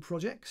your own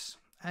projects.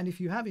 And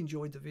if you have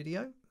enjoyed the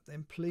video,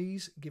 then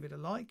please give it a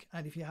like,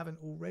 and if you haven't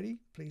already,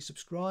 please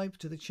subscribe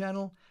to the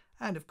channel,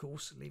 and of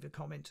course leave a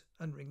comment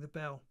and ring the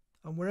bell.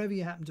 And wherever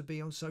you happen to be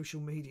on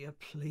social media,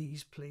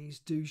 please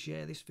do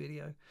share this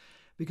video,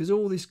 because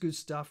all this good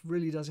stuff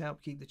really does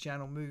help keep the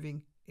channel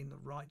moving in the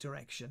right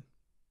direction.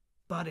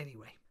 But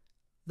anyway,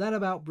 that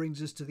about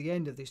brings us to the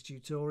end of this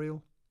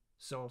tutorial,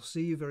 so I'll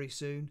see you very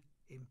soon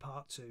in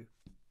part 2.